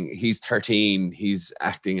 13, he's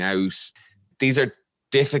acting out. These are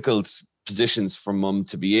difficult positions for mum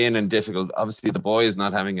to be in, and difficult. Obviously, the boy is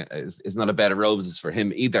not a bed of roses for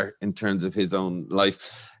him either in terms of his own life.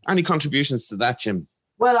 Any contributions to that, Jim?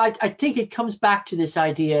 Well, I think it comes back to this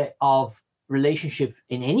idea of relationship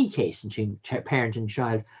in any case between parent and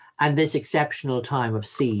child, and this exceptional time of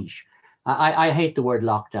siege. I hate the word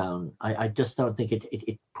lockdown. I just don't think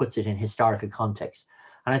it puts it in historical context.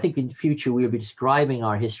 And I think in the future we'll be describing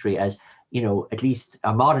our history as, you know, at least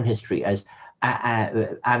our modern history as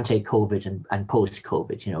anti-COVID and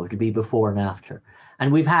post-COVID. You know, it'll be before and after.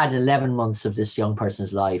 And we've had 11 months of this young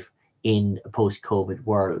person's life in a post-COVID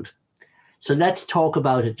world. So let's talk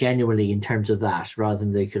about it genuinely in terms of that, rather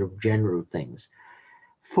than the kind of general things.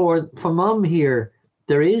 For mum here,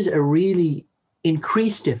 there is a really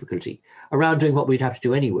increased difficulty around doing what we'd have to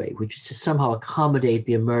do anyway, which is to somehow accommodate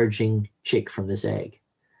the emerging chick from this egg.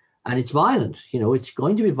 And it's violent, you know, it's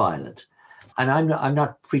going to be violent. And I'm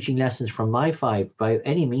not preaching lessons from my 5 by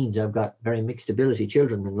any means. I've got very mixed ability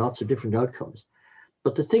children and lots of different outcomes.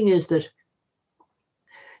 But the thing is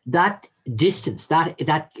that distance,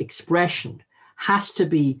 that expression has to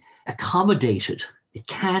be accommodated. It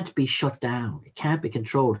can't be shut down. It can't be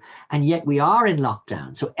controlled. And yet we are in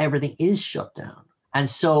lockdown, so everything is shut down. And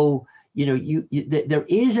so, you know, there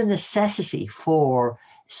is a necessity for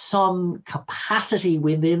some capacity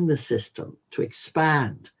within the system to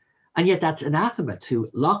expand. And yet that's anathema to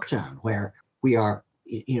lockdown, where we are,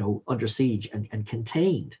 you know, under siege and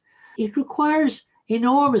contained. It requires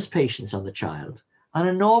enormous patience on the child and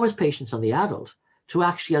enormous patience on the adult to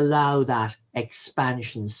actually allow that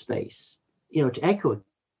expansion space. You know, to echo,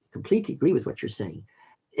 completely agree with what you're saying.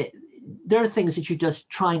 There are things that you just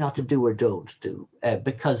try not to do or don't do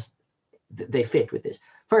because they fit with this.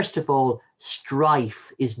 First of all,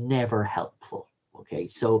 strife is never helpful. Okay,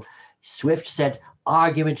 so Swift said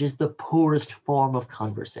argument is the poorest form of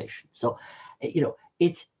conversation. So, you know,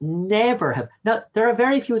 it's never have. Now, there are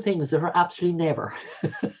very few things that are absolutely never.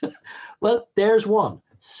 Well, there's one.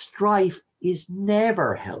 Strife is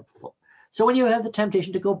never helpful. So when you have the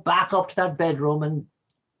temptation to go back up to that bedroom and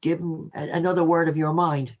give them another word of your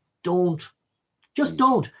mind, don't. Just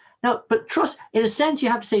don't. Now, but trust, in a sense, you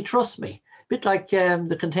have to say, trust me. A bit like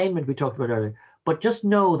the containment we talked about earlier. But just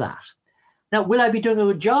know that. Now, will I be doing a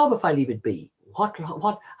good job if I leave it be?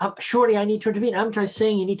 Surely I need to intervene. I'm just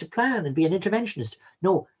saying you need to plan and be an interventionist.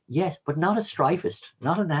 No, yes, but not a strifist,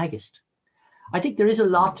 not a naggist. I think there is a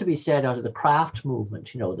lot to be said out of the craft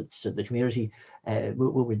movement, you know, that's the community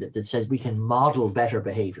movement that says we can model better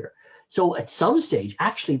behavior. So at some stage,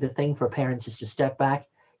 actually, the thing for parents is to step back,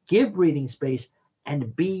 give breathing space,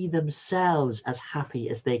 and be themselves as happy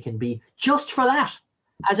as they can be. Just for that,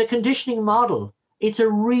 as a conditioning model, it's a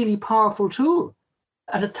really powerful tool.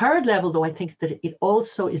 At a third level, though, I think that it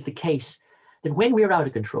also is the case that when we're out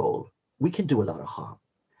of control, we can do a lot of harm.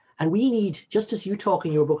 And we need, just as you talk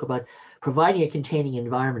in your book about providing a containing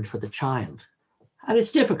environment for the child, and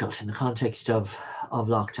it's difficult in the context of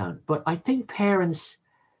lockdown, but I think parents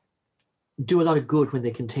do a lot of good when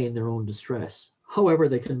they contain their own distress, however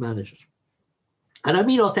they can manage it. And I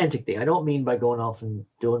mean authentically. I don't mean by going off and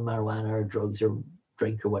doing marijuana or drugs or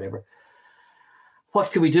drink or whatever.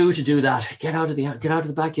 What can we do to do that? Get out of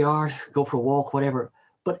the backyard, go for a walk, whatever.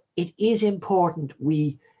 But it is important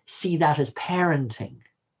we see that as parenting.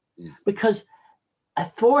 Because a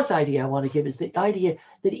fourth idea I want to give is the idea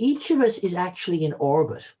that each of us is actually in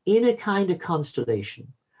orbit, in a kind of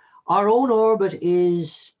constellation. Our own orbit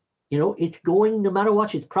is, you know, it's going no matter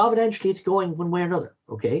what, it's providentially, it's going one way or another,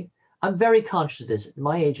 okay? I'm very conscious of this. At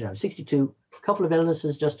my age now, I'm 62, a couple of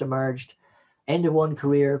illnesses just emerged, end of one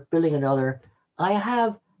career, building another. I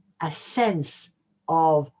have a sense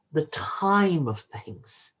of the time of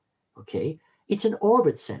things, okay? It's an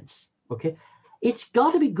orbit sense, okay? It's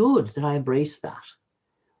got to be good that I embrace that.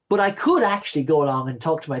 But I could actually go along and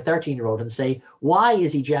talk to my 13-year-old and say, why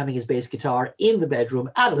is he jamming his bass guitar in the bedroom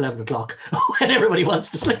at 11 o'clock when everybody wants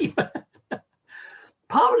to sleep?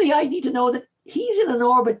 Probably I need to know that he's in an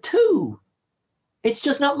orbit too. It's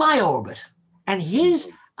just not my orbit. And his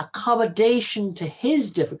accommodation to his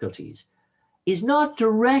difficulties is not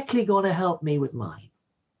directly going to help me with mine.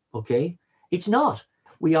 Okay, it's not.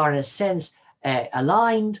 We are in a sense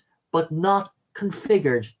aligned, but not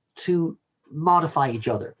configured to modify each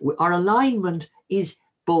other. Our alignment is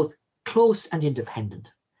both close and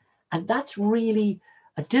independent. And that's really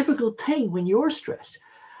a difficult thing when you're stressed.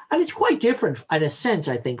 And it's quite different, in a sense,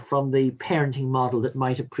 I think, from the parenting model that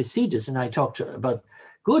might have preceded us. And I talked about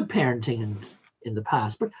good parenting in the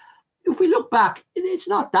past. But if we look back, it's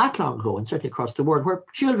not that long ago, and certainly across the world, where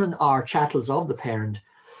children are chattels of the parent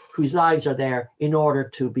whose lives are there in order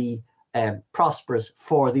to be prosperous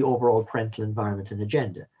for the overall parental environment and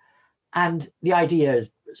agenda. And the idea,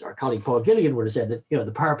 as our colleague Paul Gilligan would have said, that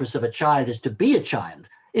the purpose of a child is to be a child,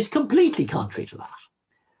 is completely contrary to that.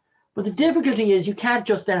 But the difficulty is you can't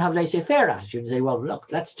just then have laissez-faire attitude and say, well, look,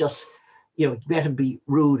 let's just, let him be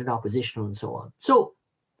rude and oppositional and so on. So,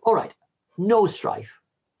 all right, no strife.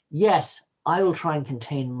 Yes, I will try and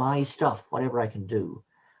contain my stuff, whatever I can do.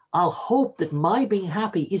 I'll hope that my being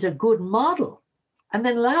happy is a good model. And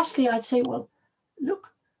then lastly, I'd say, well, look,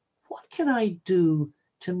 what can I do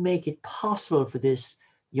to make it possible for this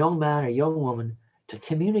young man or young woman to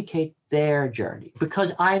communicate their journey?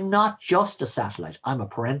 Because I'm not just a satellite, I'm a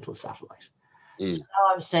parental satellite. So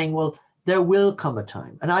now I'm saying, well, there will come a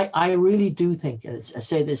time. And I really do think, and I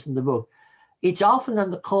say this in the book, it's often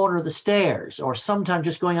on the corner of the stairs or sometimes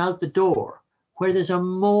just going out the door where there's a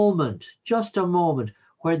moment, just a moment,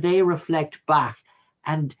 where they reflect back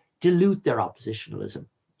and dilute their oppositionalism,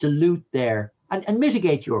 dilute their, and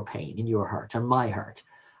mitigate your pain and your hurt and my hurt.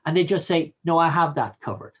 And they just say, no, I have that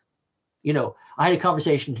covered. I had a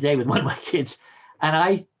conversation today with one of my kids and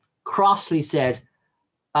I crossly said,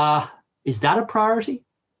 is that a priority?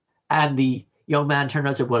 And the young man turned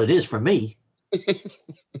around and said, well, it is for me.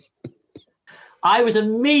 I was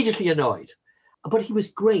immediately annoyed, but he was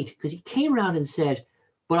great because he came around and said,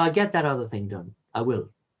 but I'll get that other thing done. I will.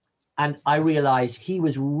 And I realized he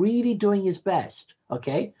was really doing his best.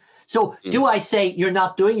 Okay. So do I say you're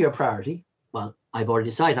not doing your priority? Well, I've already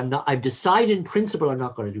decided I've decided in principle I'm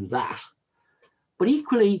not going to do that. But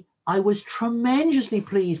equally, I was tremendously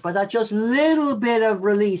pleased by that just little bit of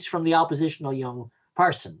release from the oppositional young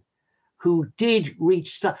person who did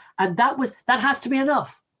reach, and that has to be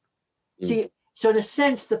enough. See, so in a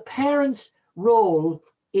sense, the parent's role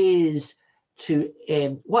is to,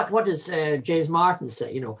 what does James Martin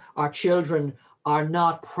say? Our children are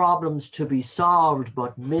not problems to be solved,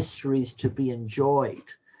 but mysteries to be enjoyed.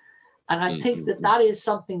 And I think that is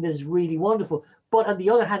something that is really wonderful. But on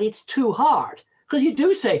the other hand, it's too hard because you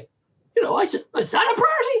do say, I said, is that a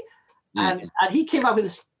priority? And he came up with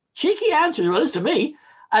this cheeky answer, well, it's to me,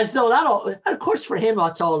 as though that all, and of course for him,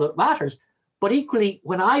 that's all that matters. But equally,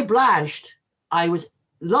 when I blanched, I was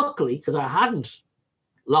luckily, because I hadn't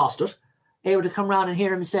lost it, able to come around and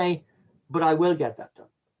hear him say, but I will get that done.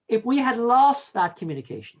 If we had lost that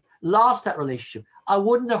communication, lost that relationship, I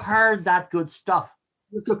wouldn't have heard that good stuff.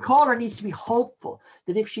 The caller needs to be hopeful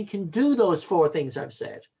that if she can do those 4 things I've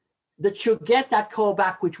said, that she'll get that call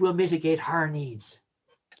back, which will mitigate her needs.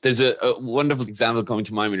 There's a wonderful example coming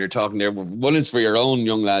to mind when you're talking there. One is for your own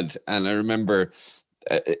young lad. And I remember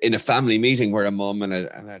in a family meeting where a mum and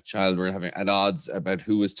a child were having at odds about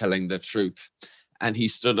who was telling the truth. And he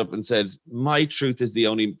stood up and said, my truth is the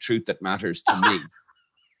only truth that matters to me.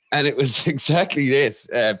 And it was exactly it.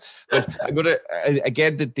 But I'm going to,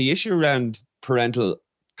 again, the issue around parental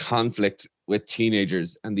conflict with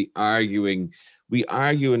teenagers and the arguing, we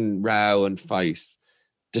argue and row and fight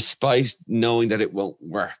despite knowing that it won't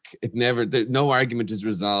work. No argument is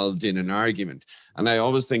resolved in an argument. And I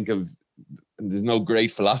always think of, and there's no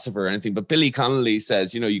great philosopher or anything, but Billy Connolly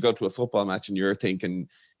says, you go to a football match and you're thinking,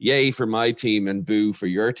 yay for my team and boo for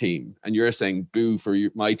your team. And you're saying boo for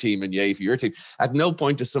my team and yay for your team. At no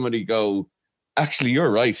point does somebody go, actually,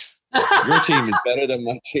 you're right. Your team is better than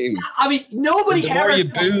my team. I mean, nobody the more you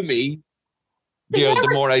boo me, the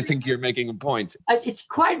more I think you're making a point. It's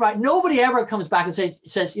quite right. Nobody ever comes back and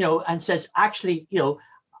says, actually,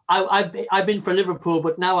 I've been for Liverpool,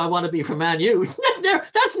 but now I want to be for Man U.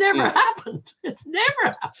 That's never happened. It's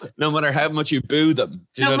never happened. No matter how much you boo them.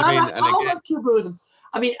 Do you know what I mean? How much you boo them.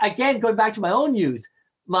 I mean, again, going back to my own youth,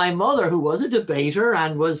 my mother, who was a debater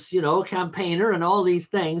and was, a campaigner and all these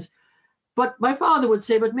things, but my father would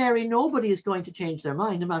say, but Mary, nobody is going to change their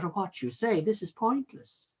mind no matter what you say. This is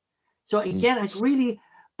pointless. So again,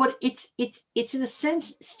 but it's in a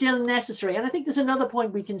sense still necessary. And I think there's another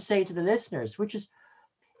point we can say to the listeners, which is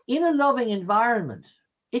in a loving environment,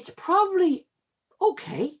 it's probably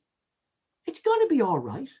okay. It's going to be all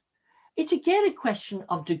right. It's again a question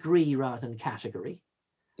of degree rather than category.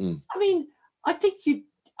 I mean, I think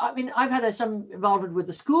I mean, I've had some involvement with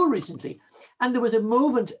the school recently, and there was a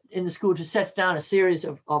movement in the school to set down a series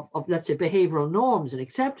of let's say, behavioral norms and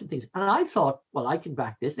accepted things. And I thought, well, I can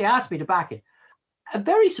back this. They asked me to back it. A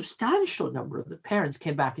very substantial number of the parents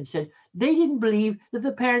came back and said they didn't believe that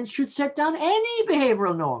the parents should set down any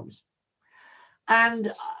behavioral norms.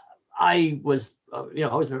 And I was, I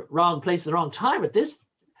was in the wrong place at the wrong time at this.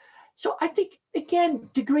 So I think, again,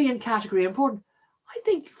 degree and category are important. I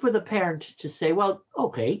think for the parent to say, well,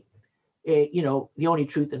 okay, the only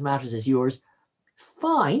truth that matters is yours.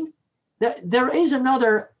 Fine. There is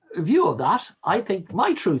another view of that. I think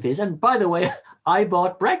my truth is, and by the way, I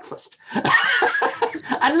bought breakfast.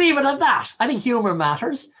 And leave it at that. I think humor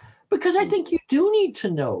matters, because I think you do need to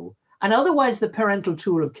know. And otherwise, the parental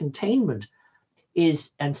tool of containment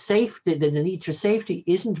and safety, the need for safety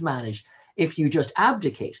isn't managed if you just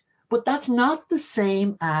abdicate. But that's not the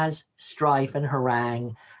same as strife and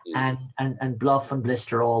harangue and bluff and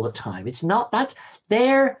blister all the time. It's not. That's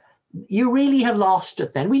there. You really have lost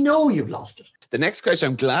it then. We know you've lost it. The next question,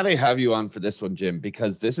 I'm glad I have you on for this one, Jim,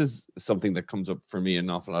 because this is something that comes up for me an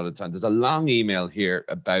awful lot of times. There's a long email here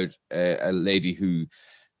about a lady who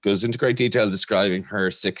goes into great detail describing her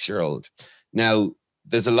 6-year-old. Now,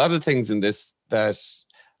 there's a lot of things in this that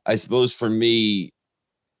I suppose for me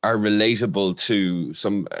are relatable to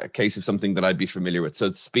some case of something that I'd be familiar with. So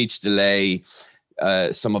it's speech delay,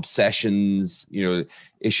 some obsessions,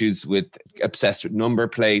 issues obsessed with number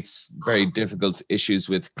plates, very difficult issues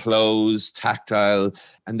with clothes, tactile.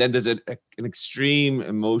 And then there's an extreme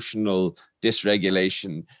emotional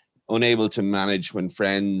dysregulation, unable to manage when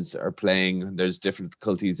friends are playing. There's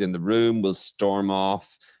difficulties in the room, will storm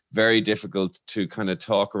off, very difficult to kind of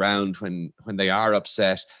talk around when they are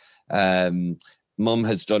upset. Mum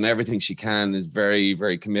has done everything she can, is very,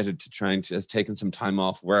 very committed to has taken some time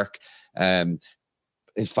off work,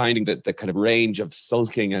 is finding that the kind of range of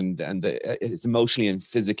sulking and it's emotionally and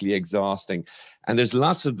physically exhausting. And there's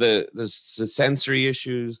lots of there's the sensory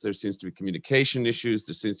issues, there seems to be communication issues,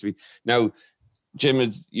 there seems to be, now, Jim,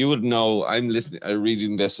 as you would know, I'm listening,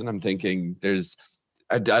 reading this and I'm thinking there's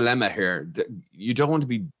a dilemma here. You don't want to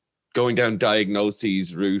be going down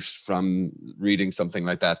diagnoses route from reading something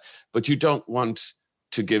like that, but you don't want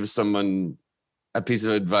to give someone a piece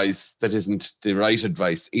of advice that isn't the right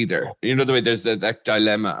advice either. The way there's that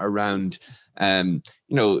dilemma around, I'll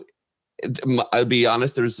be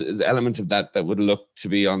honest, there's an element of that would look to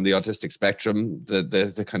be on the autistic spectrum,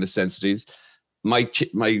 the kind of sensitivities. My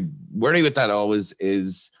worry with that always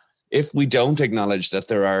is if we don't acknowledge that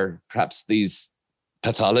there are perhaps these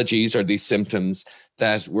pathologies or these symptoms,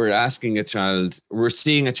 that we're seeing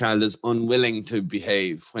a child as unwilling to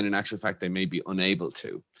behave when in actual fact they may be unable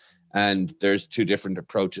to. And there's two different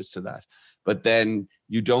approaches to that. But then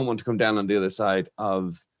you don't want to come down on the other side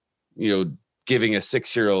of, giving a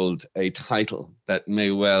 6-year-old a title that may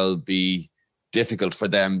well be difficult for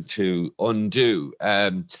them to undo.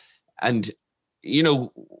 And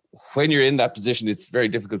when you're in that position, it's very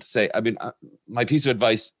difficult to say. I mean, my piece of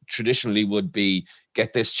advice traditionally would be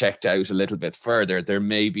get this checked out a little bit further. There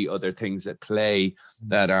may be other things at play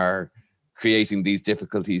that are creating these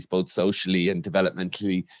difficulties, both socially and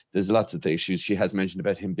developmentally. There's lots of the issues. She has mentioned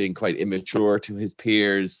about him being quite immature to his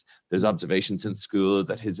peers. There's observations in school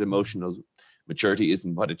that his emotional maturity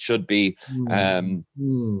isn't what it should be. Where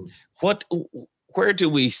do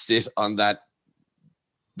we sit on that?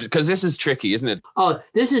 Because this is tricky, isn't it? Oh,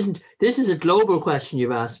 this is a global question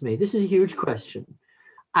you've asked me. This is a huge question.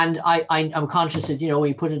 And I'm conscious that, when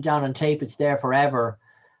you put it down on tape, it's there forever.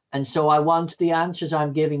 And so I want the answers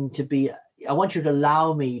I'm giving to be, I want you to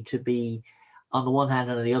allow me to be on the one hand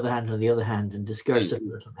and on the other hand and on the other hand and discuss it a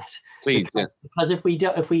little bit. Please, because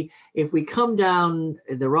if we come down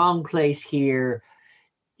in the wrong place here,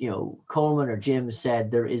 Coleman or Jim said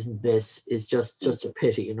there isn't this, is just a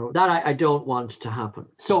pity, that I don't want to happen.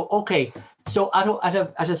 So, okay. So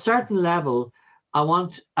at a certain level, I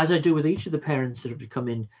want, as I do with each of the parents that have come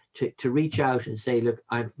in, to reach out and say, look,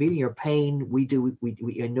 I'm feeling your pain.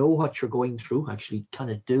 I know what you're going through. Actually,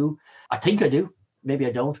 kind of do. I think I do. Maybe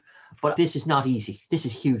I don't. But this is not easy. This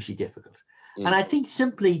is hugely difficult. And I think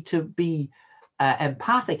simply to be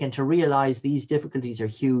empathic and to realize these difficulties are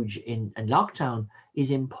huge in lockdown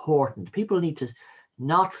is important. People need to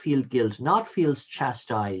not feel guilt, not feel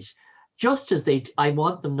chastised. Just as I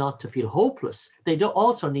want them not to feel hopeless, they do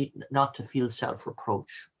also need not to feel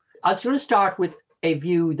self-reproach. I was going to start with a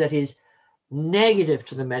view that is negative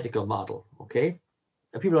to the medical model, okay?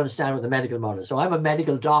 Now, people understand what the medical model is. So I'm a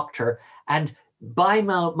medical doctor, and by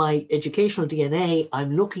my educational DNA,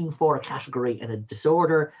 I'm looking for a category and a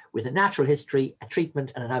disorder with a natural history, a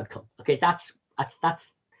treatment, and an outcome. Okay, that's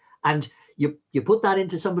and you put that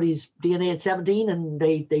into somebody's DNA at 17 and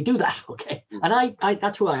they do that, okay? And I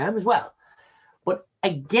that's who I am as well. But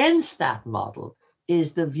against that model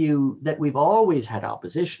is the view that we've always had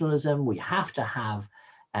oppositionalism. We have to have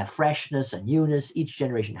a freshness and newness. Each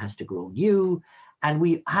generation has to grow new. And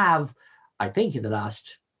we have, I think in the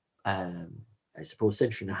last, I suppose,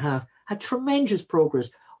 century and a half, had tremendous progress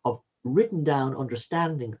of written down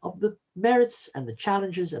understanding of the merits and the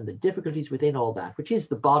challenges and the difficulties within all that, which is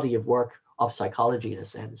the body of work of psychology in a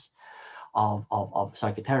sense, of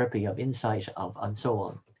psychotherapy, of insight, and so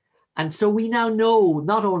on. And so we now know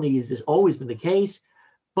not only is this always been the case,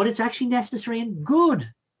 but it's actually necessary and good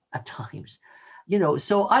at times.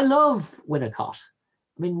 So I love Winnicott.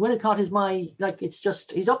 I mean, Winnicott is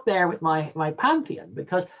he's up there with my pantheon,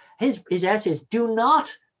 because his essays do not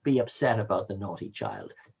be upset about the naughty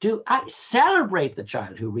child. Celebrate the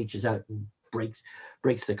child who reaches out and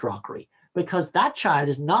breaks the crockery, because that child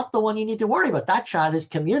is not the one you need to worry about. That child is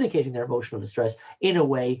communicating their emotional distress in a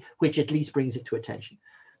way which at least brings it to attention.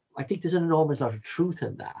 I think there's an enormous lot of truth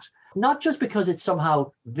in that, not just because it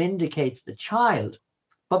somehow vindicates the child,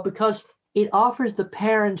 but because it offers the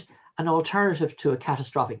parent an alternative to a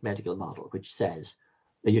catastrophic medical model, which says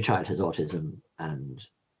that your child has autism and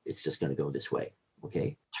it's just going to go this way.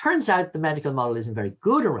 Okay. Turns out the medical model isn't very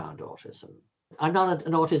good around autism. I'm not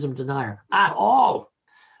an autism denier at all.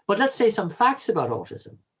 But let's say some facts about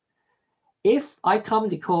autism. If I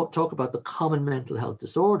commonly talk about the common mental health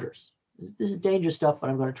disorders, this is dangerous stuff, but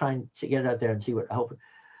I'm going to try and get it out there and see what I hope.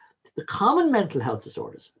 The common mental health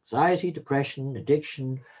disorders, anxiety, depression,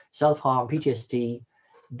 addiction, self-harm, PTSD,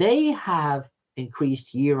 they have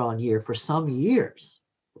increased year on year for some years.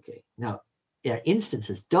 Okay. Now, their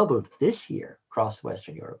instances doubled this year across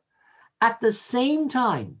Western Europe. At the same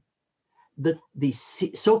time, the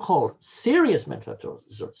so-called serious mental health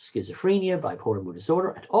disorders, schizophrenia, bipolar mood disorder,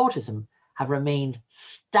 and autism have remained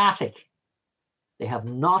static. They have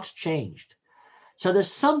not changed. So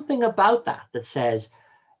there's something about that says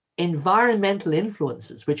environmental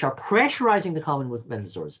influences, which are pressurizing the common mental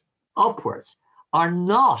disorders upwards, are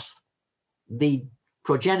not the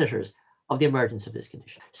progenitors of the emergence of this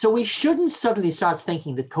condition. So we shouldn't suddenly start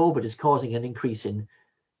thinking that COVID is causing an increase in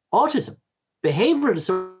autism. Behavioral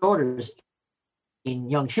disorders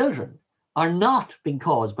in young children are not being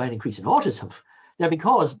caused by an increase in autism. They're being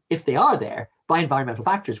caused, if they are there, by environmental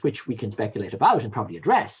factors, which we can speculate about and probably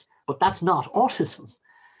address, but that's not autism.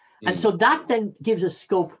 And so that then gives us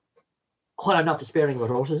scope, while I'm not despairing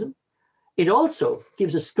about autism, it also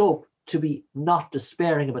gives us scope to be not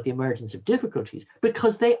despairing about the emergence of difficulties,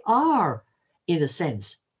 because they are, in a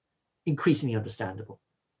sense, increasingly understandable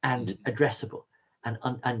and addressable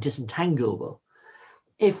and disentangleable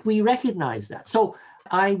if we recognize that. So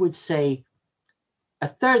I would say a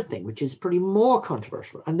third thing, which is pretty more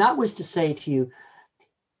controversial, and that was to say to you,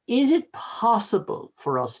 is it possible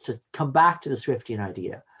for us to come back to the Swiftian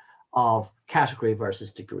idea of category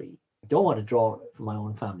versus degree? I don't want to draw from my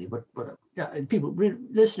own family, but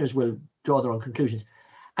listeners will draw their own conclusions,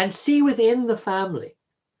 and see within the family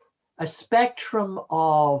a spectrum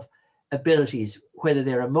of abilities, whether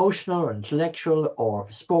they're emotional or intellectual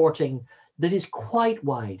or sporting, that is quite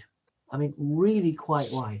wide. I mean, really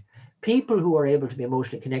quite wide. People who are able to be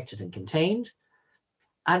emotionally connected and contained,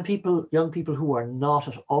 and young people who are not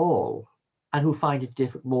at all, and who find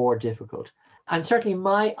it more difficult. And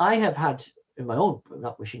certainly I have had, in my own,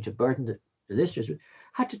 not wishing to burden the listeners,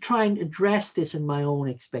 had to try and address this in my own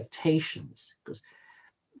expectations. Because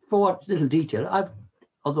for what little detail,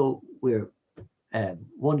 although we're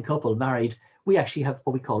one couple married, we actually have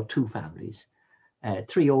what we call two families,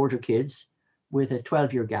 3 older kids with a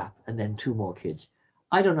 12-year gap, and then 2 more kids.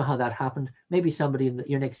 I don't know how that happened. Maybe somebody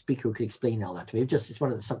your next speaker could explain all that to me. It's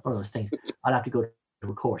one of those things. I'll have to go to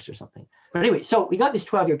a course or something. But anyway, so we got this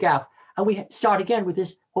 12-year gap, and we start again with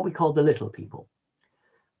this, what we call the little people.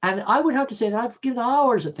 And I would have to say that I've given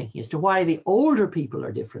hours of thinking as to why the older people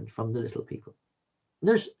are different from the little people.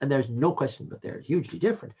 And there's no question that they're hugely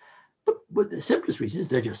different. But the simplest reason is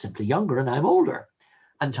they're just simply younger and I'm older,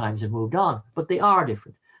 and times have moved on, but they are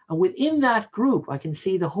different. And within that group, I can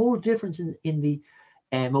see the whole difference in the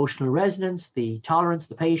emotional resonance, the tolerance,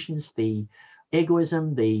 the patience, the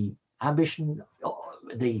egoism, the ambition,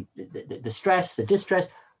 the stress, the distress,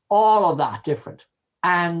 all of that different.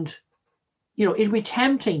 And, it'd be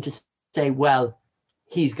tempting to say, well,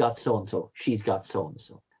 he's got so-and-so, she's got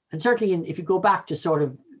so-and-so. And certainly if you go back to sort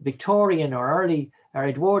of Victorian or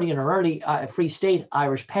Edwardian or early Free State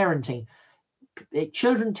Irish parenting,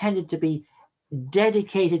 children tended to be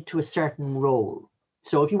dedicated to a certain role.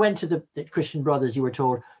 So if you went to the Christian Brothers, you were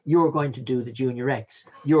told, you're going to do the Junior X,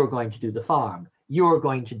 you're going to do the farm, you were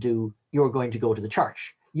going to go to the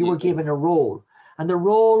church. You were given a role, and the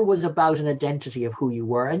role was about an identity of who you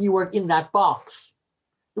were, and you were in that box.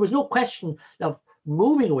 There was no question of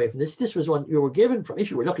moving away from this. This was one you were given from,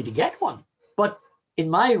 if you were lucky to get one. But in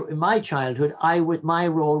my childhood, my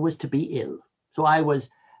role was to be ill. So I was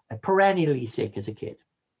perennially sick as a kid.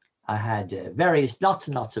 I had lots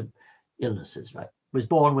and lots of illnesses. Right, was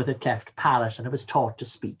born with a cleft palate, and I was taught to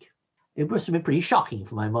speak. It must have been pretty shocking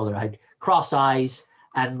for my mother. I had cross eyes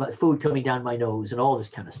and food coming down my nose and all this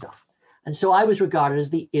kind of stuff. And so I was regarded as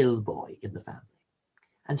the ill boy in the family.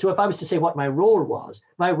 And so if I was to say what my role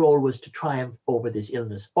was to triumph over this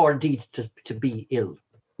illness, or indeed to be ill.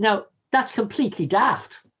 Now, that's completely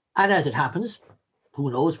daft. And as it happens,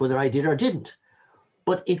 who knows whether I did or didn't.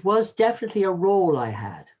 But it was definitely a role I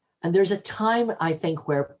had. And there's a time, I think,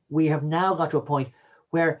 where we have now got to a point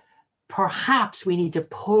where perhaps we need to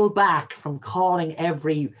pull back from calling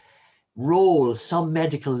every role some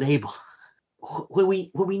medical label. When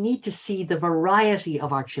we need to see the variety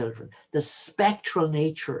of our children, the spectral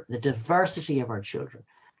nature, the diversity of our children,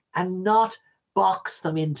 and not box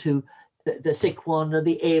them into the sick one or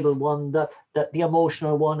the able one, the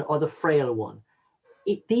emotional one or the frail one.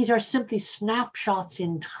 These are simply snapshots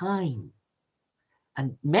in time.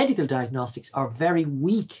 And medical diagnostics are very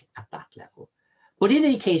weak at that level. But in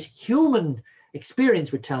any case, human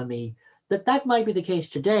experience would tell me that might be the case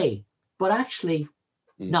today, but actually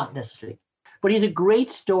not necessarily. But he's a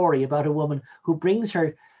great story about a woman who's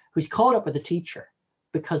caught up with the teacher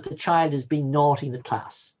because the child is being naughty in the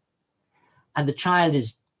class. And the child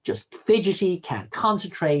is just fidgety, can't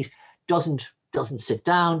concentrate, doesn't sit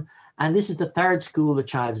down. And this is the third school the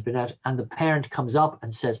child has been at. And the parent comes up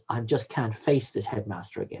and says, I just can't face this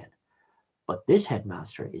headmaster again. But this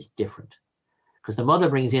headmaster is different. Because the mother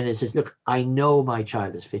brings in and says, look, I know my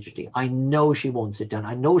child is fidgety. I know she won't sit down.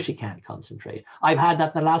 I know she can't concentrate. I've had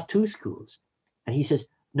that in the last 2 schools. And he says,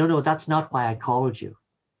 no, that's not why I called you.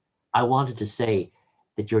 I wanted to say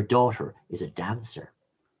that your daughter is a dancer.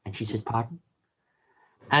 And she said, pardon?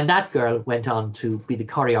 And that girl went on to be the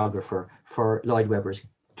choreographer for Lloyd Webber's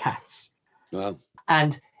Cats. Wow.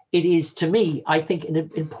 And it is, to me, I think, an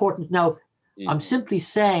important. Now, I'm simply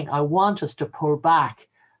saying I want us to pull back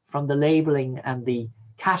from the labeling and the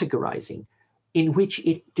categorizing in which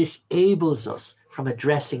it disables us from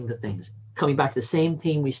addressing the things. Coming back to the same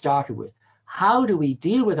theme we started with. How do we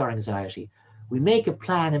deal with our anxiety? We make a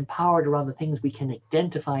plan empowered around the things we can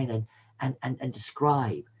identify and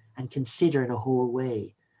describe and consider in a whole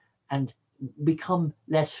way, and become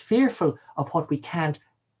less fearful of what we can't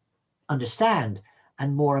understand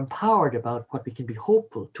and more empowered about what we can be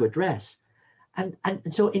hopeful to address. And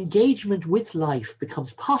so engagement with life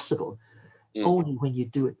becomes possible only when you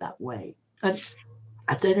do it that way. And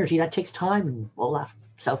that's energy, that takes time and all that.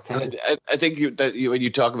 Self-care. I think when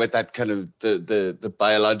you talk about that kind of the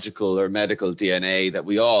biological or medical DNA that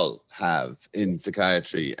we all have in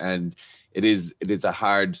psychiatry, and it is a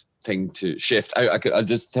hard thing to shift. I'll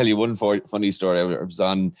just tell you one funny story. I was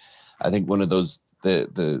on, I think, one of those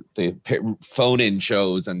the phone-in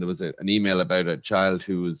shows, and there was an email about a child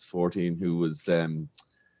who was 14 who was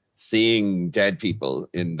seeing dead people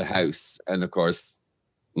in the house, and of course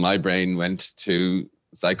my brain went to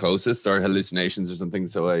psychosis or hallucinations or something,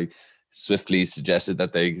 so I swiftly suggested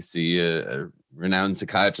that they see a renowned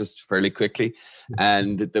psychiatrist fairly quickly.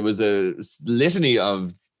 And there was a litany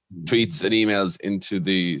of tweets and emails into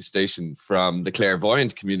the station from the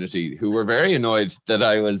clairvoyant community who were very annoyed that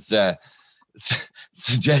I was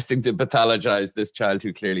suggesting to pathologize this child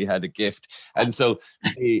who clearly had a gift. And so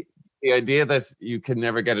the idea that you can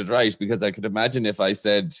never get it right, because I could imagine if I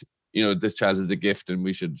said, this child is a gift and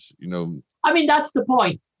we should, I mean, that's the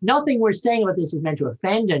point. Nothing we're saying about this is meant to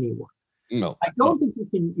offend anyone. No. I don't think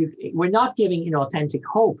we're not giving inauthentic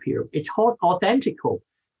hope here. It's authentic hope.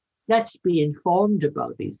 Let's be informed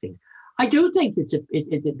about these things. I do think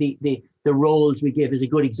the roles we give is a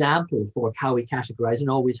good example for how we categorize and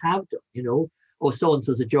always have done,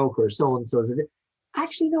 so-and-so's a joker, so-and-so's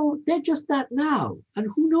actually, no, they're just that now. And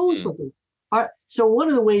who knows what they are. So one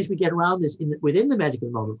of the ways we get around this within the medical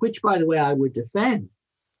model, which, by the way, I would defend,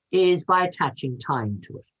 is by attaching time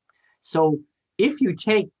to it. So if you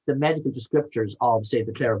take the medical descriptors of, say,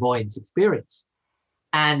 the clairvoyance experience,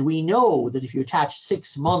 and we know that if you attach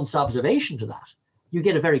 6 months observation to that, you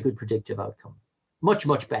get a very good predictive outcome, much,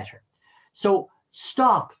 much better. So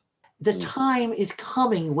stop. The time is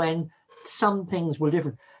coming when some things will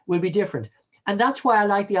be different. And that's why I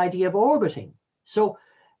like the idea of orbiting. So,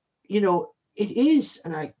 it is,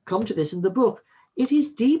 and I come to this in the book, it is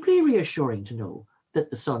deeply reassuring to know that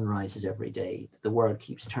the sun rises every day, that the world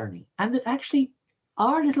keeps turning, and that actually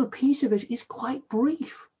our little piece of it is quite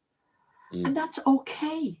brief. And that's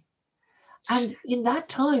okay. And in that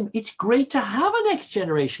time, it's great to have a next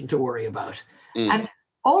generation to worry about. And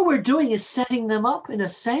all we're doing is setting them up, in a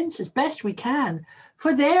sense, as best we can,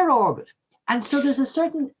 for their orbit. And so there's a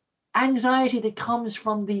certain anxiety that comes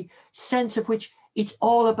from the sense of which it's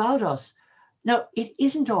all about us. Now, it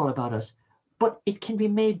isn't all about us, but it can be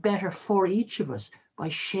made better for each of us by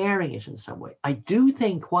sharing it in some way. I do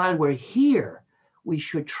think while we're here, we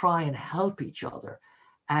should try and help each other.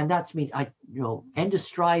 And that's me, end of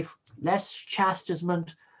strife, less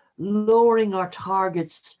chastisement, lowering our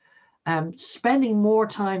targets, spending more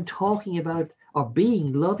time talking about or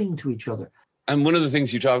being loving to each other. And one of the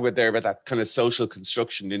things you talk about there, about that kind of social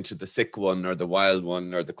construction into the sick one or the wild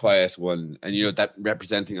one or the quiet one, and, that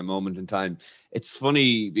representing a moment in time. It's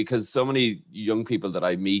funny because so many young people that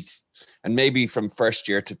I meet, and maybe from first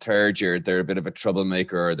year to third year, they're a bit of a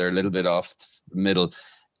troublemaker or they're a little bit off the middle.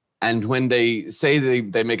 And when they say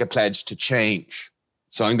they make a pledge to change,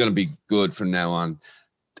 so I'm going to be good from now on,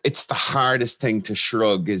 it's the hardest thing to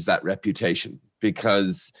shrug is that reputation,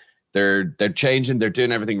 because they're changing, they're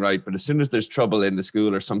doing everything right. But as soon as there's trouble in the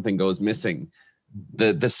school or something goes missing,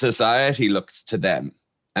 the society looks to them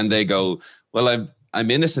and they go, well,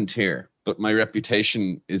 I'm innocent here, but my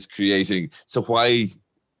reputation is creating. So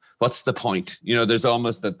what's the point? There's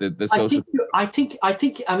almost that the social. I think,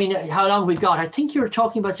 how long we've got? I think you're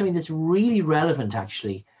talking about something that's really relevant,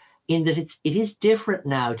 actually, in that it is different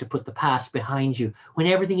now to put the past behind you when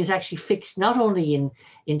everything is actually fixed, not only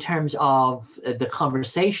in terms of the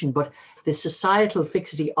conversation, but the societal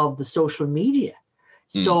fixity of the social media.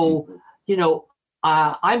 So,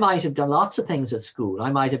 I might have done lots of things at school.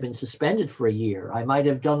 I might have been suspended for a year. I might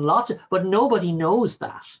have done but nobody knows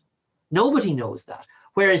that. Nobody knows that.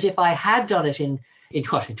 Whereas if I had done it in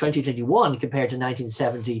 2021 compared to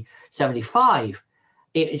 1970, 75,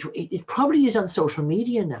 it probably is on social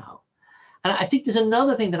media now. And I think there's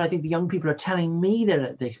another thing that I think the young people are telling me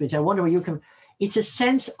that they experience. I wonder where you can. It's a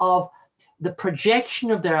sense of the projection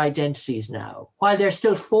of their identities now, while they're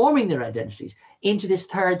still forming their identities, into this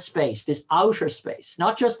third space, this outer space,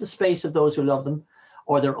 not just the space of those who love them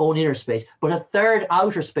or their own inner space, but a third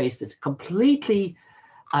outer space that's completely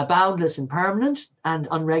boundless and permanent and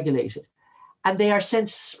unregulated. And they are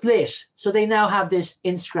since split. So they now have this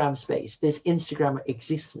Instagram space, this Instagram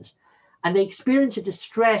existence. And they experience a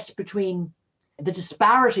distress between the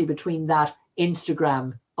disparity between that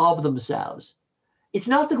Instagram of themselves. It's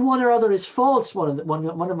not that one or other is false, one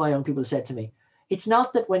of my young people said to me. It's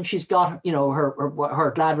not that when she's got,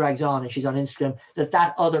 her glad rags on and she's on Instagram,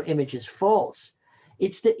 that other image is false.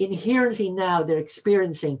 It's that inherently now they're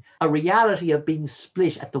experiencing a reality of being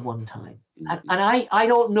split at the one time. And I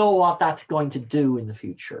don't know what that's going to do in the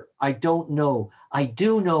future. I don't know. I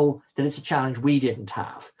do know that it's a challenge we didn't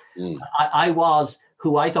have. I was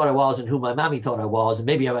who I thought I was and who my mammy thought I was, and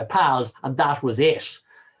maybe I had pals, and that was it.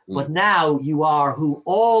 But now you are who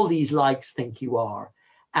all these likes think you are.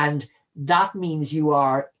 And that means you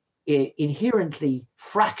are inherently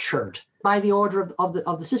fractured by the order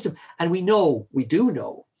of the system. And we do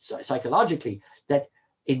know psychologically that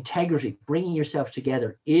integrity, bringing yourself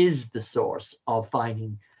together, is the source of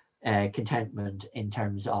finding contentment in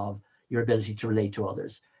terms of your ability to relate to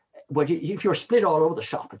others. But if you're split all over the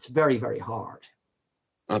shop, it's very, very hard.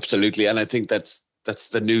 Absolutely. And I think that's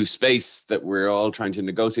the new space that we're all trying to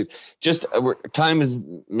negotiate. Just time is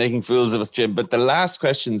making fools of us, Jim. But the last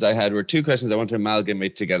questions I had were two questions I want to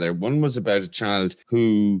amalgamate together. One was about a child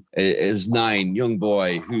who is 9, young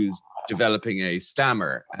boy, who's developing a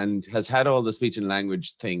stammer and has had all the speech and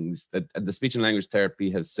language things that the speech and language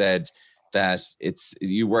therapy has said that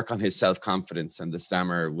you work on his self-confidence and the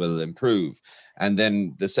stammer will improve. And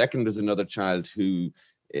then the second is another child who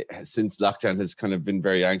since lockdown has kind of been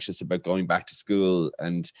very anxious about going back to school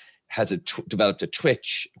and has developed a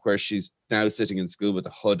twitch where she's now sitting in school with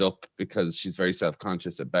a hood up because she's very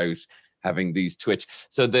self-conscious about having these twitch.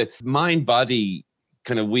 So the mind body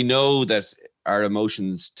kind of, we know that our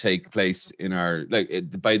emotions take place in our,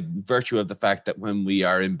 by virtue of the fact that when we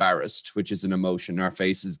are embarrassed, which is an emotion, our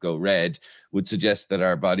faces go red, would suggest that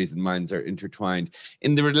our bodies and minds are intertwined.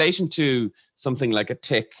 In the relation to something like a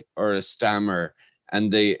tic or a stammer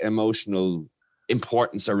and the emotional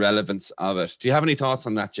importance or relevance of it, do you have any thoughts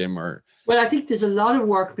on that, Jim? Well, I think there's a lot of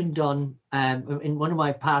work been done. In one of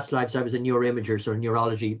my past lives, I was a neuroimager, so a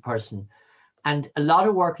neurology person. And a lot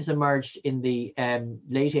of work has emerged in the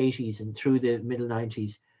late 80s and through the middle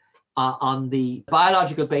 90s on the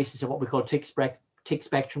biological basis of what we call tic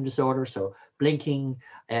spectrum disorder. So blinking,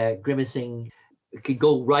 grimacing, it could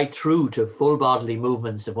go right through to full bodily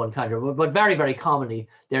movements of one kind or another, but very, very commonly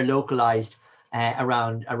they're localized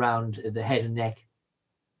around the head and neck.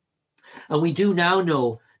 And we do now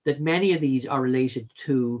know that many of these are related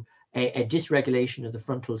to a dysregulation of the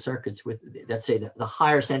frontal circuits with, let's say, the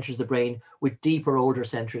higher centers of the brain with deeper, older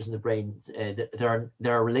centers in the brain that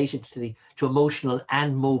are related to emotional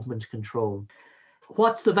and movement control.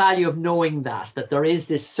 What's the value of knowing that there is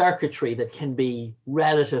this circuitry that can be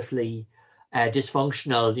relatively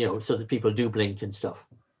dysfunctional, so that people do blink and stuff?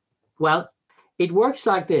 Well, it works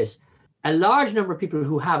like this. A large number of people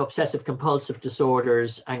who have obsessive compulsive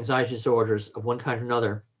disorders, anxiety disorders of one kind or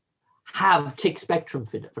another, have tic spectrum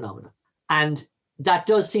phenomena. And that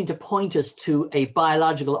does seem to point us to a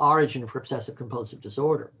biological origin for obsessive compulsive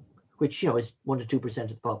disorder, which, is 1 to 2% of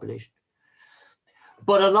the population.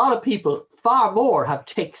 But a lot of people, far more, have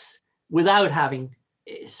tics without having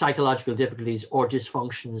psychological difficulties or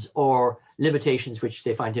dysfunctions or limitations which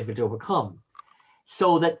they find difficult to overcome.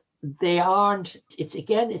 So that they aren't,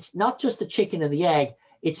 it's not just the chicken and the egg.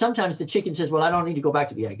 It's sometimes the chicken says, well, I don't need to go back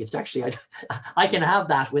to the egg. It's actually, I can have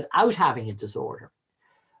that without having a disorder.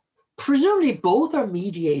 Presumably both are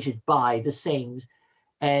mediated by the same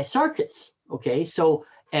circuits, okay? So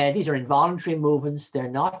these are involuntary movements. They're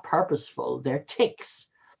not purposeful. They're tics.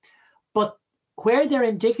 But where they're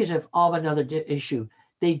indicative of another issue,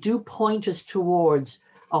 they do point us towards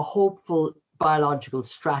a hopeful biological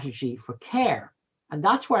strategy for care. And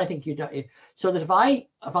that's where I think so that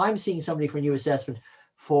if I'm seeing somebody for new assessment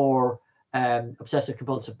for obsessive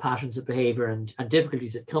compulsive patterns of behavior and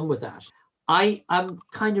difficulties that come with that, I'm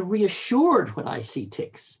kind of reassured when I see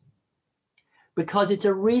tics, because it's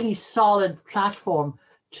a really solid platform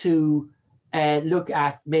to look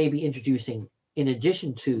at maybe introducing, in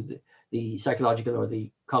addition to the psychological or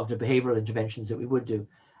the cognitive behavioral interventions that we would do,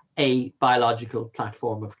 a biological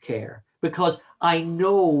platform of care. Because I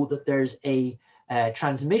know that there's a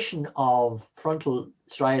transmission of frontal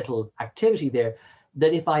striatal activity there,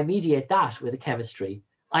 that if I mediate that with a chemistry,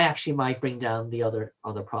 I actually might bring down the other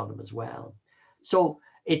problem as well. So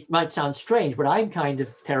it might sound strange, but I'm kind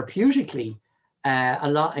of therapeutically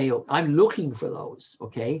I'm looking for those,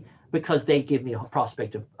 okay, because they give me a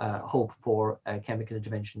prospect of hope for chemical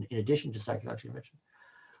intervention in addition to psychological intervention.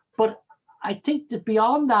 But I think that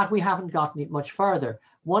beyond that, we haven't gotten it much further.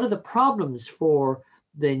 One of the problems for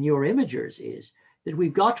the neuroimagers is that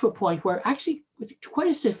we've got to a point where actually, with quite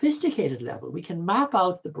a sophisticated level, we can map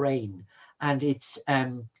out the brain and its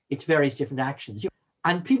various different actions.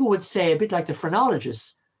 And people would say, a bit like the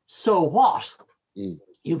phrenologists, so what?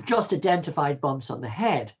 You've just identified bumps on the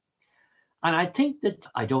head. And I think that,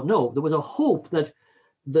 I don't know, there was a hope that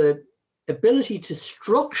the ability to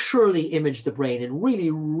structurally image the brain in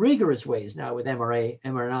really rigorous ways now with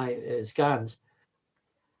MRI scans,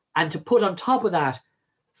 and to put on top of that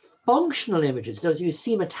functional images, those you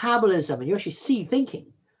see metabolism and you actually see thinking,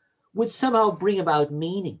 would somehow bring about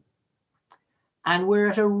meaning. And we're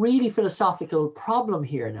at a really philosophical problem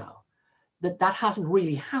here now, that hasn't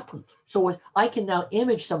really happened. So I can now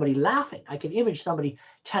image somebody laughing. I can image somebody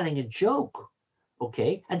telling a joke,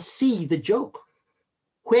 okay, and see the joke,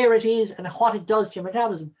 where it is and what it does to your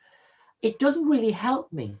metabolism. It doesn't really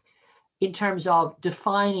help me in terms of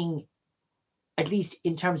defining, at least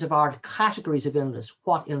in terms of our categories of illness,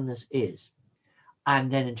 what illness is. And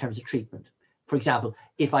then in terms of treatment. For example,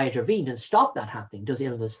 if I intervened and stopped that happening, does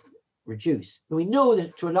illness reduce? And we know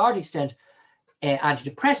that to a large extent,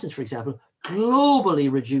 antidepressants, for example,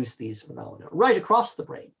 globally reduce these phenomena right across the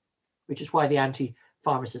brain, which is why the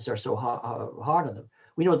anti-pharmacists are so hard on them.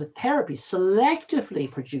 We know that therapy selectively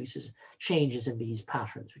produces changes in these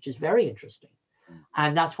patterns, which is very interesting.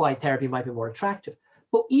 And that's why therapy might be more attractive.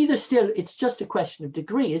 But either still, it's just a question of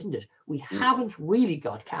degree, isn't it? We haven't really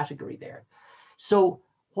got category there. So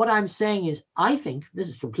what I'm saying is, I think, this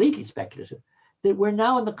is completely speculative, that we're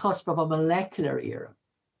now on the cusp of a molecular era.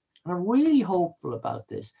 And I'm really hopeful about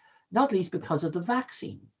this, not least because of the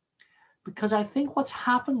vaccine. Because I think what's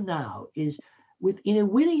happened now is within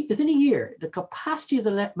a year, the capacity of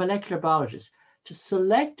the molecular biologists to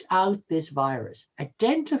select out this virus,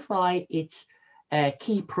 identify its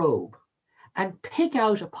key probe, and pick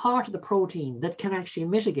out a part of the protein that can actually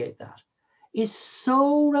mitigate that is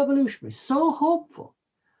so revolutionary, so hopeful,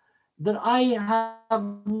 that I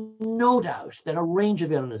have no doubt that a range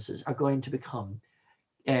of illnesses are going to become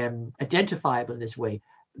identifiable in this way,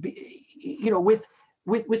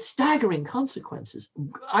 with staggering consequences.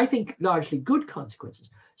 I think largely good consequences,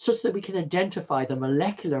 such that we can identify the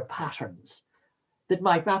molecular patterns that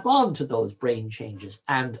might map onto those brain changes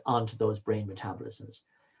and onto those brain metabolisms.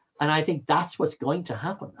 And I think that's what's going to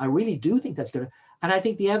happen. I really do think that's going to. And I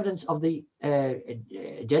think the evidence of the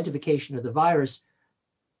identification of the virus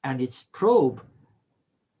and its probe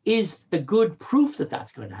is a good proof that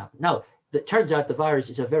that's going to happen. Now, it turns out the virus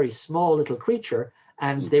is a very small little creature,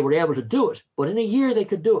 and they were able to do it. But in a year, they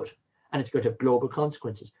could do it, and it's going to have global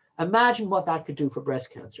consequences. Imagine what that could do for breast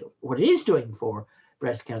cancer, what it is doing for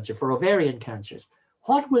breast cancer, for ovarian cancers.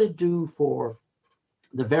 What will it do for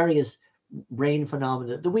the various brain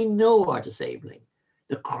phenomena that we know are disabling,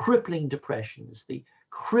 the crippling depressions, the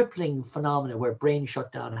crippling phenomena where brain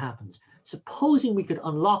shutdown happens? Supposing we could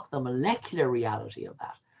unlock the molecular reality of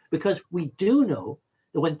that, because we do know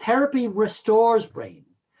that when therapy restores brain,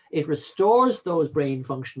 it restores those brain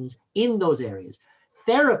functions in those areas.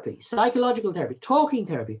 Therapy, psychological therapy, talking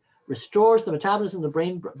therapy, restores the metabolism of the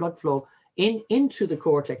brain blood flow into the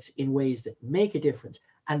cortex in ways that make a difference.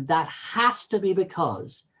 And that has to be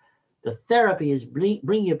because the therapy is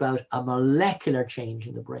bringing about a molecular change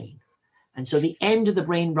in the brain. And so the end of the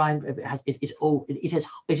brain is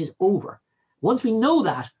over. Once we know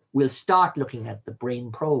that, we'll start looking at the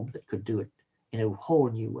brain probe that could do it in a whole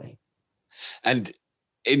new way. And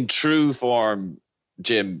in true form,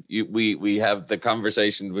 Jim, we have the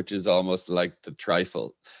conversation, which is almost like the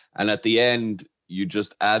trifle. And at the end, you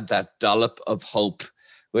just add that dollop of hope,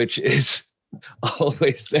 which is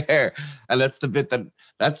always there. And that's the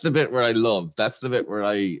bit where I love. That's the bit where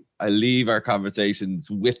I leave our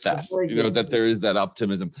conversations with that, that there is that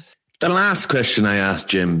optimism. The last question I asked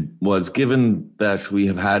Jim was, given that we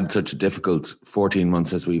have had such a difficult 14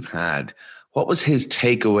 months as we've had, what was his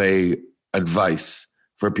takeaway advice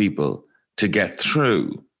for people to get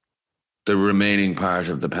through the remaining part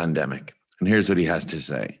of the pandemic? And here's what he has to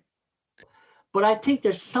say. But I think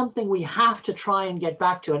there's something we have to try and get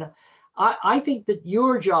back to. And I think that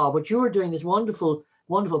your job, what you're doing, this wonderful,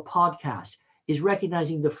 wonderful podcast, is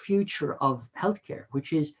recognizing the future of healthcare,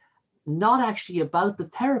 which is not actually about the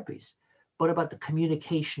therapies, but about the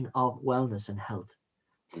communication of wellness and health.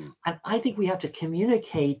 And I think we have to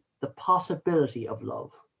communicate the possibility of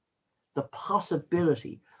love, the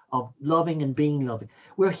possibility of loving and being loving.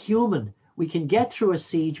 We're human. We can get through a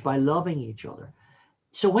siege by loving each other.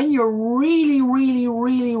 So when you're really, really,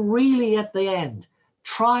 really, really at the end,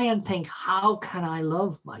 try and think, how can I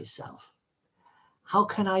love myself? How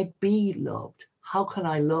can I be loved? How can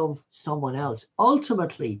I love someone else?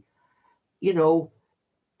 Ultimately,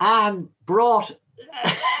 Anne brought,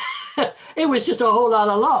 it was just a whole lot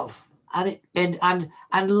of love. And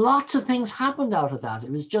lots of things happened out of that.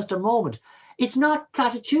 It was just a moment. It's not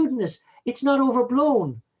platitudinous. It's not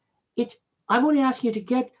overblown. I'm only asking you to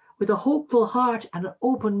get with a hopeful heart and an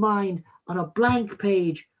open mind on a blank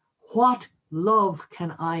page. What love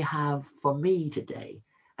can I have for me today?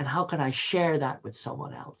 And how can I share that with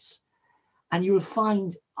someone else? And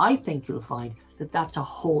I think you'll find that that's a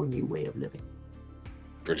whole new way of living.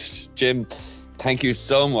 Brilliant. Jim, thank you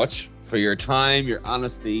so much for your time, your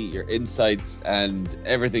honesty, your insights, and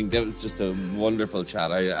everything. That was just a wonderful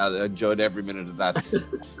chat. I enjoyed every minute of that.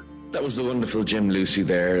 That was the wonderful Jim Lucey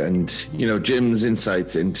there. And, Jim's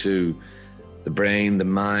insights into the brain, the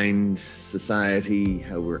mind, society,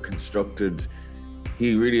 how we're constructed.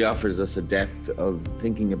 He really offers us a depth of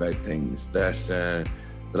thinking about things that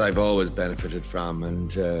I've always benefited from.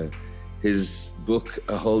 And his book,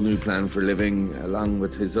 A Whole New Plan for Living, along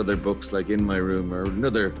with his other books like In My Room, are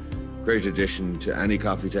another great addition to any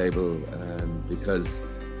coffee table, because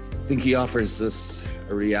I think he offers us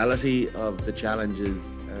a reality of the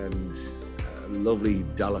challenges and a lovely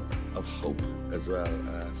dollop of hope as well.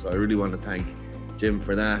 So I really want to thank Jim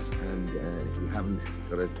for that. And if you haven't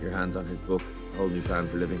got your hands on his book, A Whole New Plan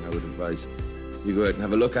for Living, I would advise you go out and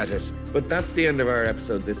have a look at it. But that's the end of our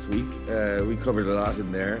episode this week. We covered a lot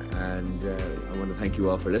in there, and I want to thank you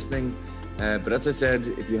all for listening. But as I said,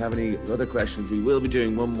 if you have any other questions, we will be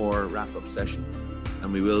doing one more wrap-up session,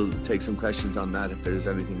 and we will take some questions on that if there's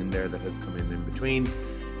anything in there that has come in between.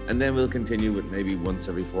 And then we'll continue with maybe once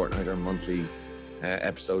every fortnight or monthly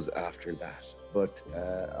episodes after that. But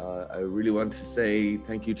I really want to say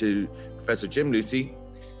thank you to Professor Jim Lucey,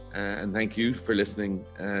 and thank you for listening.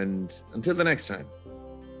 And until the next time,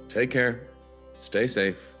 take care, stay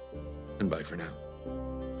safe, and bye for now.